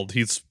that world,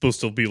 he's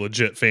supposed to be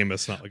legit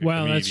famous, not like a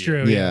Well, that's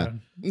comedian. true. Yeah.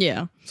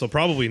 Yeah. So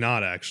probably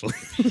not actually.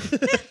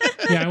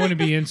 Yeah, I wouldn't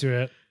be into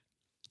it.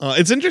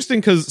 It's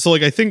interesting because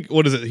I think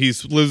what is it?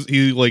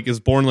 He like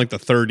is born like the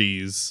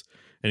 30s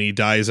and he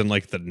dies in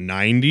like the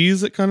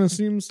 90s. It kind of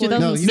seems like.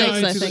 2006,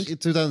 No, I think.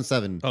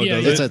 2007. Oh,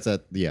 Yeah, does yeah. it? It's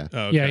at yeah. Oh,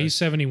 okay. Yeah, he's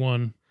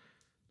 71.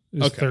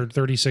 His Okay.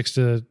 36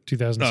 to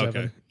 2007.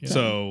 Okay. Yeah.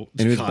 So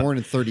And he was God, born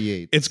in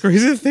 38. it's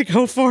crazy to think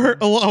how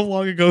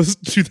long ago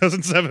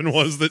 2007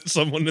 was that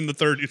someone in the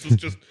 30s was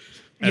just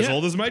as Yeah.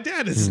 old as my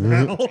dad is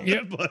now.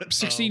 Yep. But,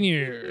 16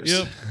 years.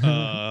 Yep.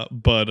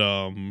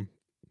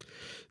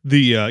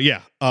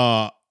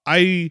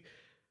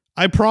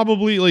 I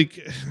probably like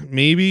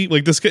maybe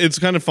like this. It's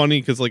kind of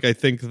funny because like I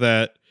think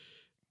that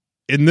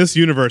in this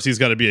universe he's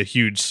got to be a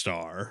huge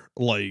star.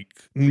 Like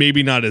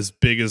maybe not as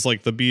big as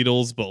like the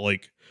Beatles, but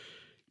like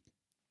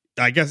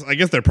I guess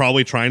they're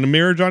probably trying to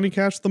mirror Johnny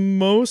Cash the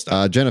most.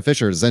 Jenna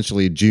Fischer is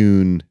essentially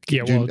June.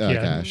 Yeah, June, well,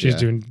 Cash, she's yeah.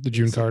 doing the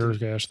June Carter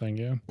Cash thing,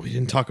 yeah. We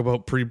didn't talk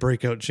about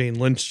pre-breakout Jane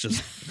Lynch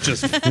just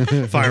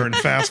firing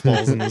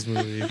fastballs in this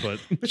movie,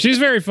 but She's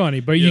very funny,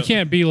 but you Yeah.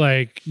 can't be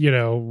like,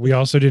 we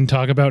also didn't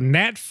talk about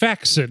Nat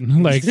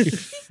Faxon. Like,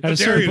 at a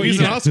certain point, he's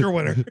you an got- Oscar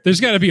winner. there's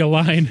got to be a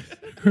line.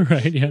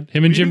 Right, yeah.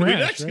 Him and Jim we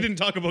Rash. actually right? didn't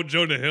talk about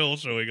Jonah Hill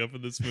showing up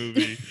in this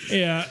movie.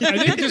 Yeah, I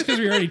think just because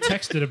we already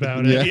texted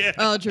about it. Yeah. Yeah.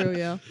 Oh, true.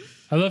 Yeah.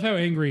 I love how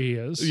angry he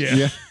is. Yeah.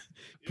 Yeah.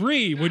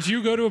 Bree, would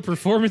you go to a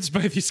performance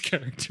by these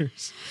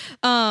characters?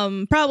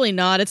 Probably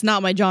not. It's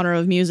not my genre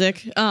of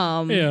music.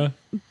 Yeah.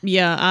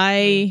 Yeah,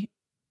 I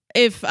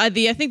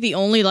think the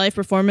only live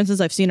performances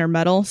I've seen are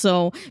metal.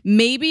 So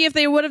maybe if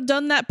they would have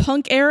done that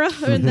punk era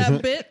in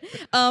that bit,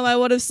 I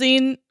would have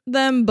seen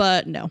them.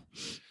 But no.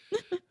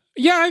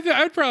 Yeah,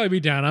 I'd probably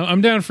be down.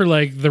 I'm down for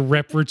like the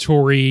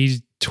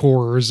repertory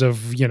tours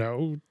of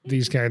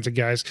these kinds of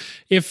guys.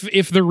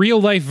 If the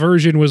real life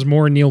version was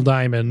more Neil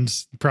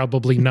Diamond,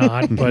 probably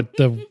not. But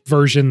the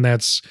version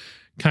that's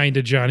kind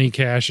of Johnny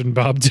Cash and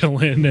Bob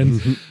Dylan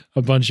and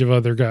a bunch of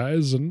other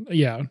guys, and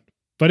yeah.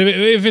 But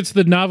if it's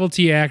the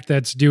novelty act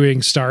that's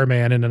doing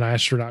Starman in an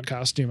astronaut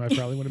costume, I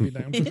probably wouldn't be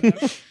down for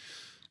that.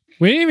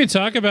 We didn't even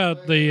talk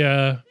about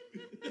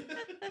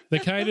the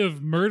kind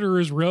of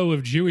murderer's row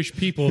of Jewish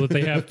people that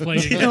they have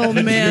playing. Oh,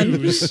 man.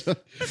 Jews.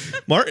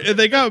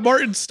 They got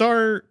Martin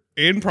Starr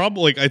and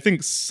probably I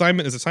think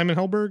Simon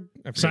Helberg?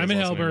 I forget Simon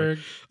his last name.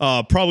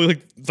 Helberg. Probably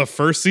like the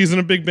first season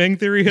of Big Bang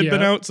Theory had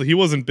been Yeah. out, so he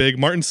wasn't big.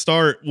 Martin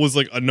Starr was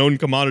like a known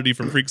commodity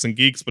from Freaks and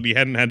Geeks, but he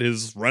hadn't had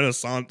his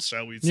renaissance,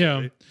 shall we say.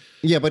 Yeah.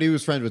 Yeah, but he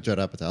was friends with Judd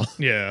Apatow.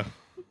 Yeah.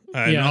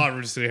 And Yeah.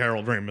 obviously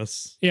Harold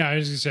Ramis. Yeah, I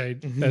was going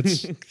to say,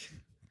 that's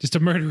just a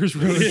murderer's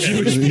row of Yeah.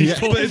 Jewish Yeah.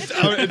 people.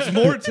 But it's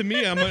more to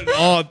me, I'm in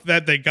awe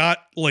that they got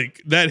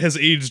like that has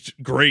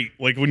aged great.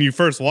 Like when you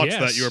first watched Yes.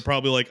 that, you were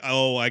probably like,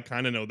 oh, I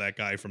kind of know that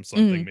guy from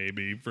something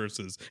maybe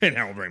versus and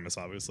Harold Ramis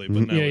obviously,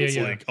 but now Yeah, it's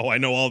yeah. like, oh, I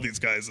know all these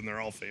guys and they're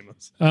all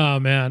famous. Oh,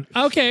 man.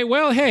 Okay,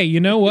 well, hey,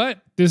 you know what?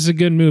 This is a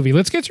good movie.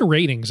 Let's get to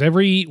ratings.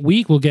 Every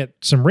week we'll get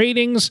some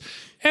ratings,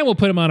 and we'll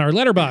put them on our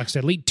Letterboxd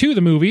at Elite 2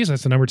 the movies.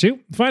 That's the number 2.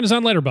 Find us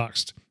on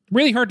Letterboxd.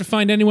 Really hard to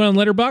find anyone on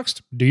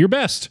Letterboxd. Do your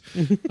best.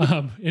 And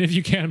if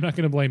you can, I'm not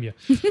going to blame you.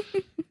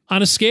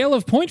 On a scale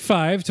of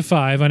 0.5 to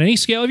 5, on any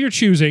scale of your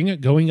choosing,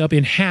 going up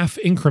in half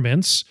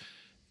increments,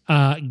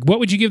 what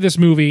would you give this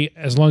movie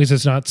as long as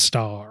it's not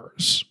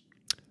stars?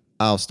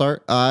 I'll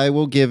start. I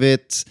will give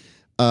it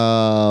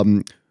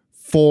 4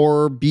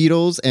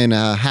 Beatles and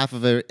half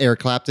of Eric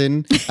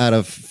Clapton out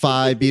of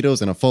 5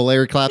 Beatles and a full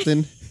Eric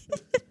Clapton.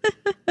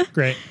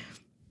 Great.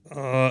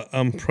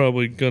 I'm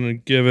probably gonna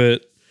give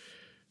it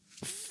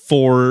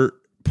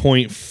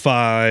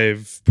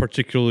 4.5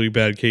 particularly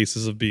bad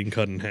cases of being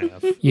cut in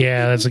half.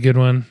 Yeah, that's a good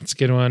one. It's a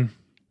good one.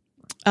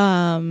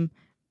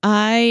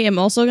 I am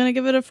also going to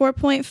give it a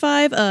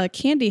 4.5.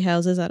 Candy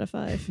houses out of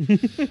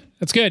 5.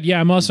 That's good. Yeah,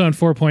 I'm also on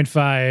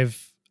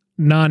 4.5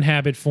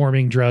 non-habit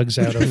forming drugs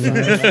out of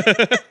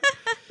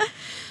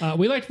 5.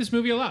 We liked this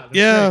movie a lot. That's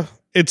Yeah,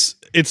 great.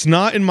 it's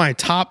not in my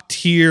top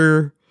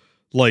tier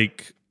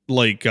like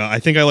I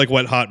think I like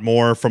Wet Hot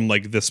more from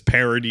like this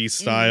parody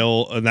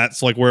style, and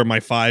that's like where my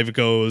 5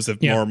 goes.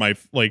 If more my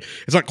like,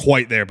 it's not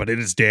quite there, but it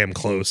is damn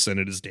close, and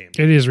it is damn.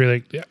 It is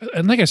really,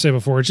 and like I said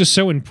before, it's just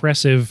so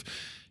impressive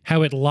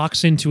how it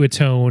locks into a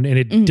tone and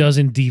it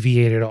doesn't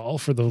deviate at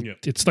all.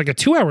 It's like a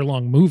 2-hour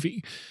long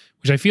movie,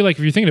 which I feel like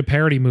if you're thinking of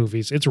parody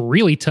movies, it's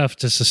really tough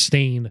to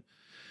sustain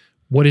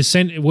what is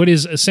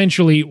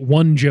essentially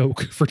one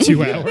joke for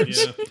 2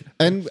 hours. Yeah.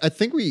 And I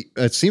think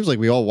it seems like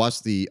we all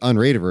watched the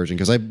unrated version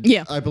because I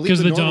believe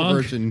the normal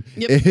version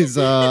is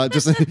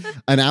just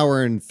an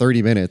hour and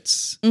 30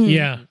 minutes.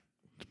 Yeah.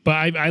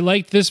 But I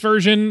liked this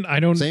version.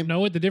 I don't know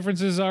what the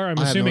differences are. I'm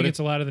assuming it's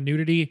a lot of the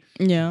nudity.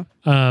 Yeah.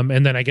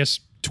 And then I guess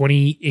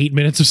 28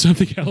 minutes of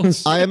something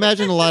else. I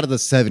imagine a lot of the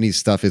 70s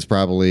stuff is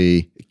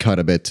probably cut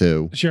a bit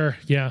too. Sure,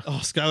 yeah.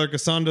 Oh, Skylar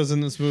Kasdan's in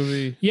this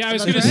movie. Yeah, I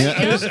was going to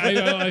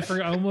say,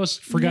 I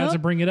almost forgot to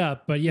bring it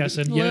up, but yes,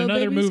 and yet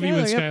another movie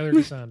Skylar,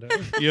 with Skylar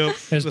Kasdan. Yep.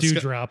 As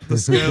Dewdrop. The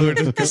Skylar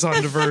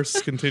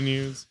Kasdan-verse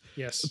continues.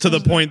 Yes. To the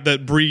point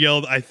that Bree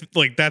yelled,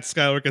 that's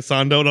Skylar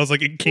Kasdan, and I was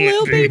like, it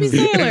can't be. Baby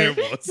Skylar.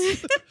 It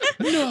was.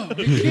 No,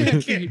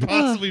 it can't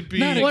possibly be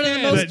one of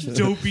the most, that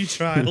dopey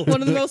child.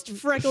 One of the most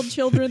freckled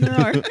children there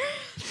are.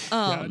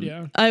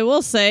 I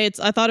will say,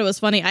 I thought it was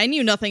funny. I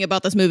knew nothing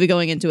about this movie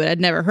going into it. I'd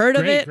never heard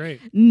of it.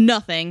 Great.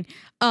 Nothing.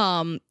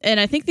 And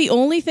I think the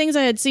only things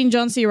I had seen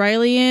John C.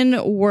 Reilly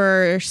in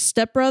were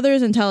Step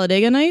Brothers and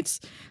Talladega Nights.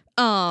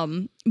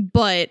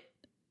 But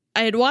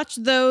I had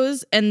watched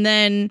those, and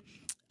then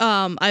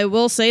I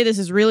will say this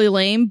is really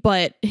lame,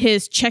 but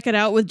his Check It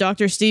Out with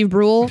Dr. Steve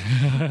Brule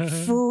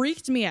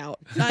freaked me out.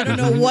 I don't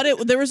know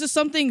what there was just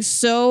something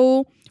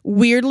so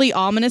weirdly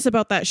ominous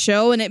about that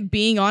show, and it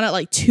being on at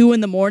like 2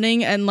 a.m,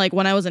 and like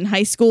when I was in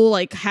high school,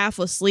 like half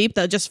asleep,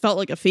 that just felt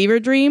like a fever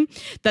dream.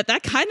 That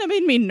kind of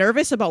made me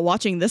nervous about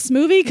watching this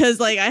movie,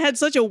 because like I had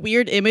such a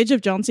weird image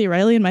of John C.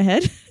 Reilly in my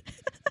head.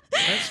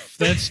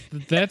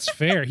 That's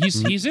fair.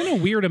 He's in a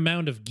weird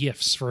amount of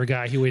gifs for a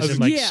guy who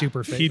isn't like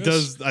super famous. He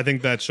does. I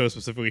think that show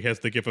specifically has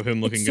the gif of him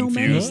looking so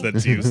confused.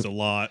 That's used a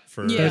lot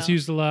for. Yeah. That's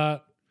used a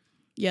lot.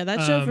 Yeah,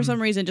 that show for some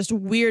reason just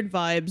weird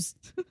vibes.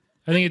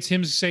 I think it's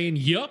him saying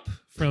 "yup"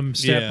 from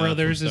Step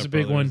Brothers is a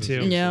big one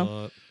too.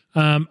 Yeah.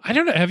 I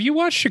don't know. Have you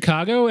watched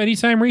Chicago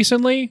anytime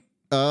recently?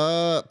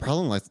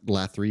 Probably like the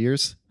last 3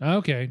 years.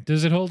 Okay.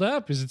 Does it hold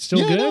up? Is it still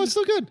good? No, it's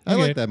still good. I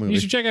like that movie. You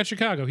should check out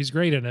Chicago. He's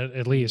great in it,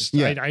 at least.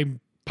 Yeah.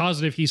 I'm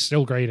positive he's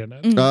still great in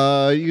it. You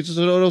can just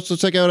also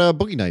check out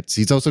Boogie Nights.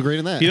 He's also great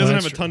in that. He doesn't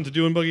have a ton to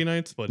do in Boogie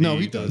Nights, but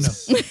he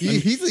does. No.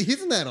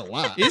 He's in that a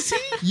lot. Is he?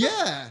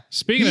 Yeah.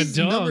 Speaking of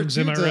dogs,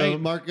 am I right?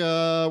 Mark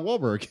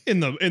Wahlberg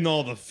in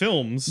all the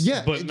films.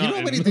 Yeah, but you not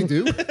know what anything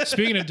do?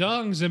 Speaking of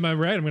dogs, am I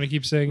right? I'm going to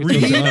keep saying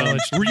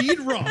it Reed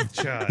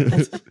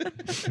Rothschild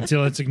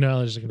until it's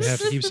acknowledged. I'm going to have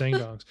to keep saying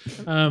dogs.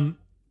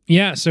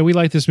 Yeah, so we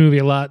like this movie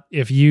a lot.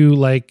 If you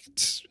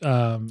liked,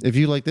 if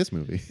you like this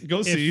movie,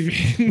 go see.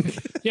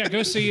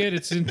 Go see it.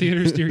 It's in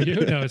theaters near you.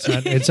 No, it's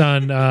not. It's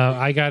on.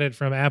 I got it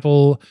from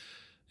Apple,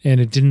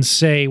 and it didn't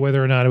say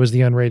whether or not it was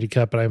the unrated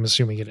cut, but I'm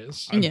assuming it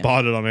is. I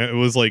bought it on it. It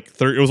was like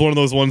it was one of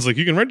those ones like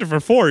you can rent it for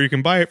 $4, you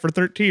can buy it for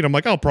 $13. I'm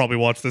like, I'll probably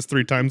watch this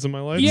 3 times in my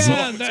life.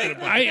 Yeah,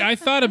 I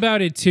thought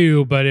about it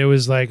too, but it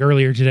was like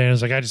earlier today, and I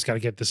was like, I just got to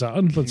get this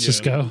on. Let's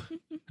just go.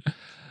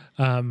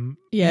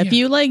 If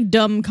you like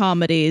dumb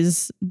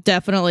comedies,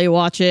 definitely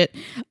watch it.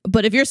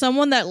 But if you're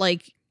someone that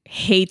like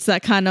hates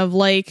that kind of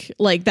like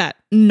that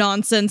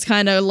nonsense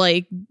kind of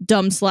like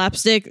dumb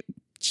slapstick,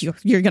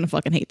 you're gonna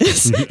fucking hate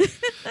this.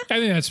 I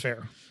think that's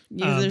fair.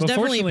 Yeah, there's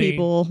definitely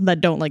people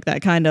that don't like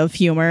that kind of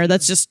humor.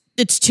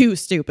 It's too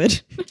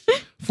stupid.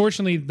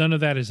 Fortunately, none of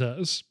that is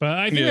us. But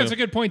I think that's a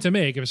good point to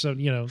make. If so,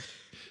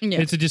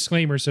 it's a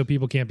disclaimer so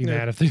people can't be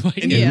mad if they like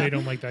it. They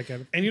don't like that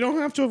kind of. And you don't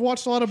have to have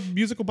watched a lot of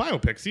musical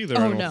biopics either.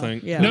 I don't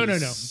think. Yeah. No.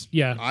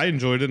 Yeah, I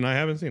enjoyed it, and I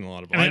haven't seen a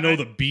lot of them. I know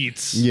the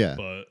beats. Yeah,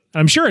 but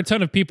I'm sure a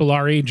ton of people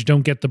our age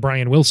don't get the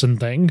Brian Wilson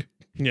thing.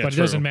 Yeah, but it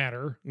doesn't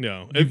matter.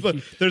 No, but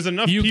there's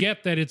enough. You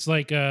get that it's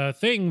like a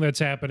thing that's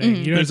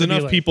happening. There's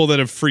enough people that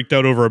have freaked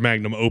out over a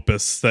magnum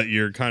opus that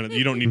you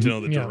don't need to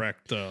know the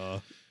direct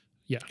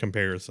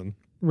comparison.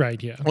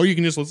 Right. Yeah. Or you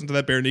can just listen to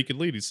that Bare Naked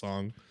Lady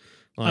song.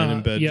 Lying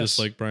in bed just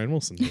like Brian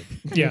Wilson did.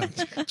 Yeah,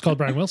 it's called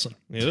Brian Wilson.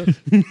 It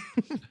is.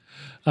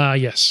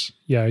 Yes.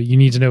 Yeah, you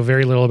need to know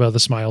very little about the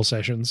Smile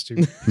Sessions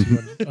to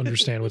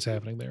understand what's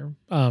happening there.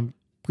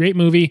 Great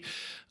movie.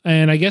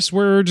 And I guess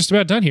we're just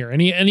about done here.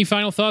 Any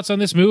final thoughts on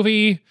this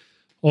movie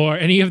or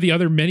any of the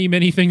other many,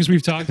 many things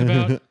we've talked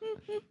about?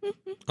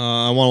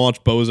 I want to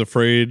watch Beau is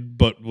Afraid,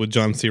 but with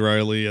John C.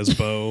 Reilly as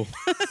Beau.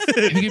 I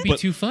think it'd be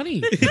too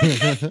funny.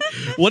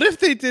 What if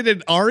they did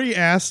an Ari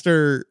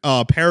Aster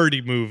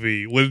parody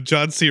movie with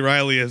John C.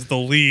 Reilly as the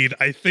lead?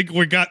 I think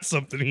we got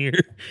something here.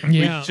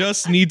 Yeah. We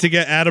just need to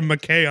get Adam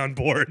McKay on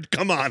board.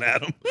 Come on,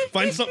 Adam.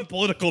 Find something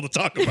political to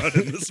talk about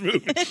in this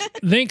movie.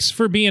 Thanks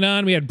for being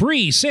on. We had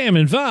Bree, Sam,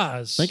 and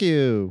Vaz. Thank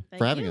you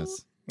for having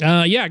us.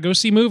 Go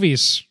see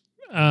movies.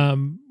 I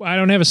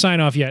don't have a sign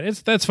off yet.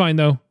 That's fine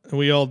though.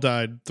 We all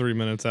died 3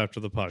 minutes after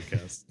the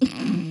podcast.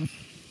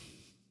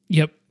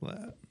 Yep.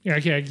 Yeah,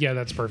 okay, yeah,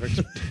 that's perfect.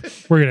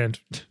 We're gonna end.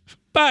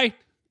 Bye.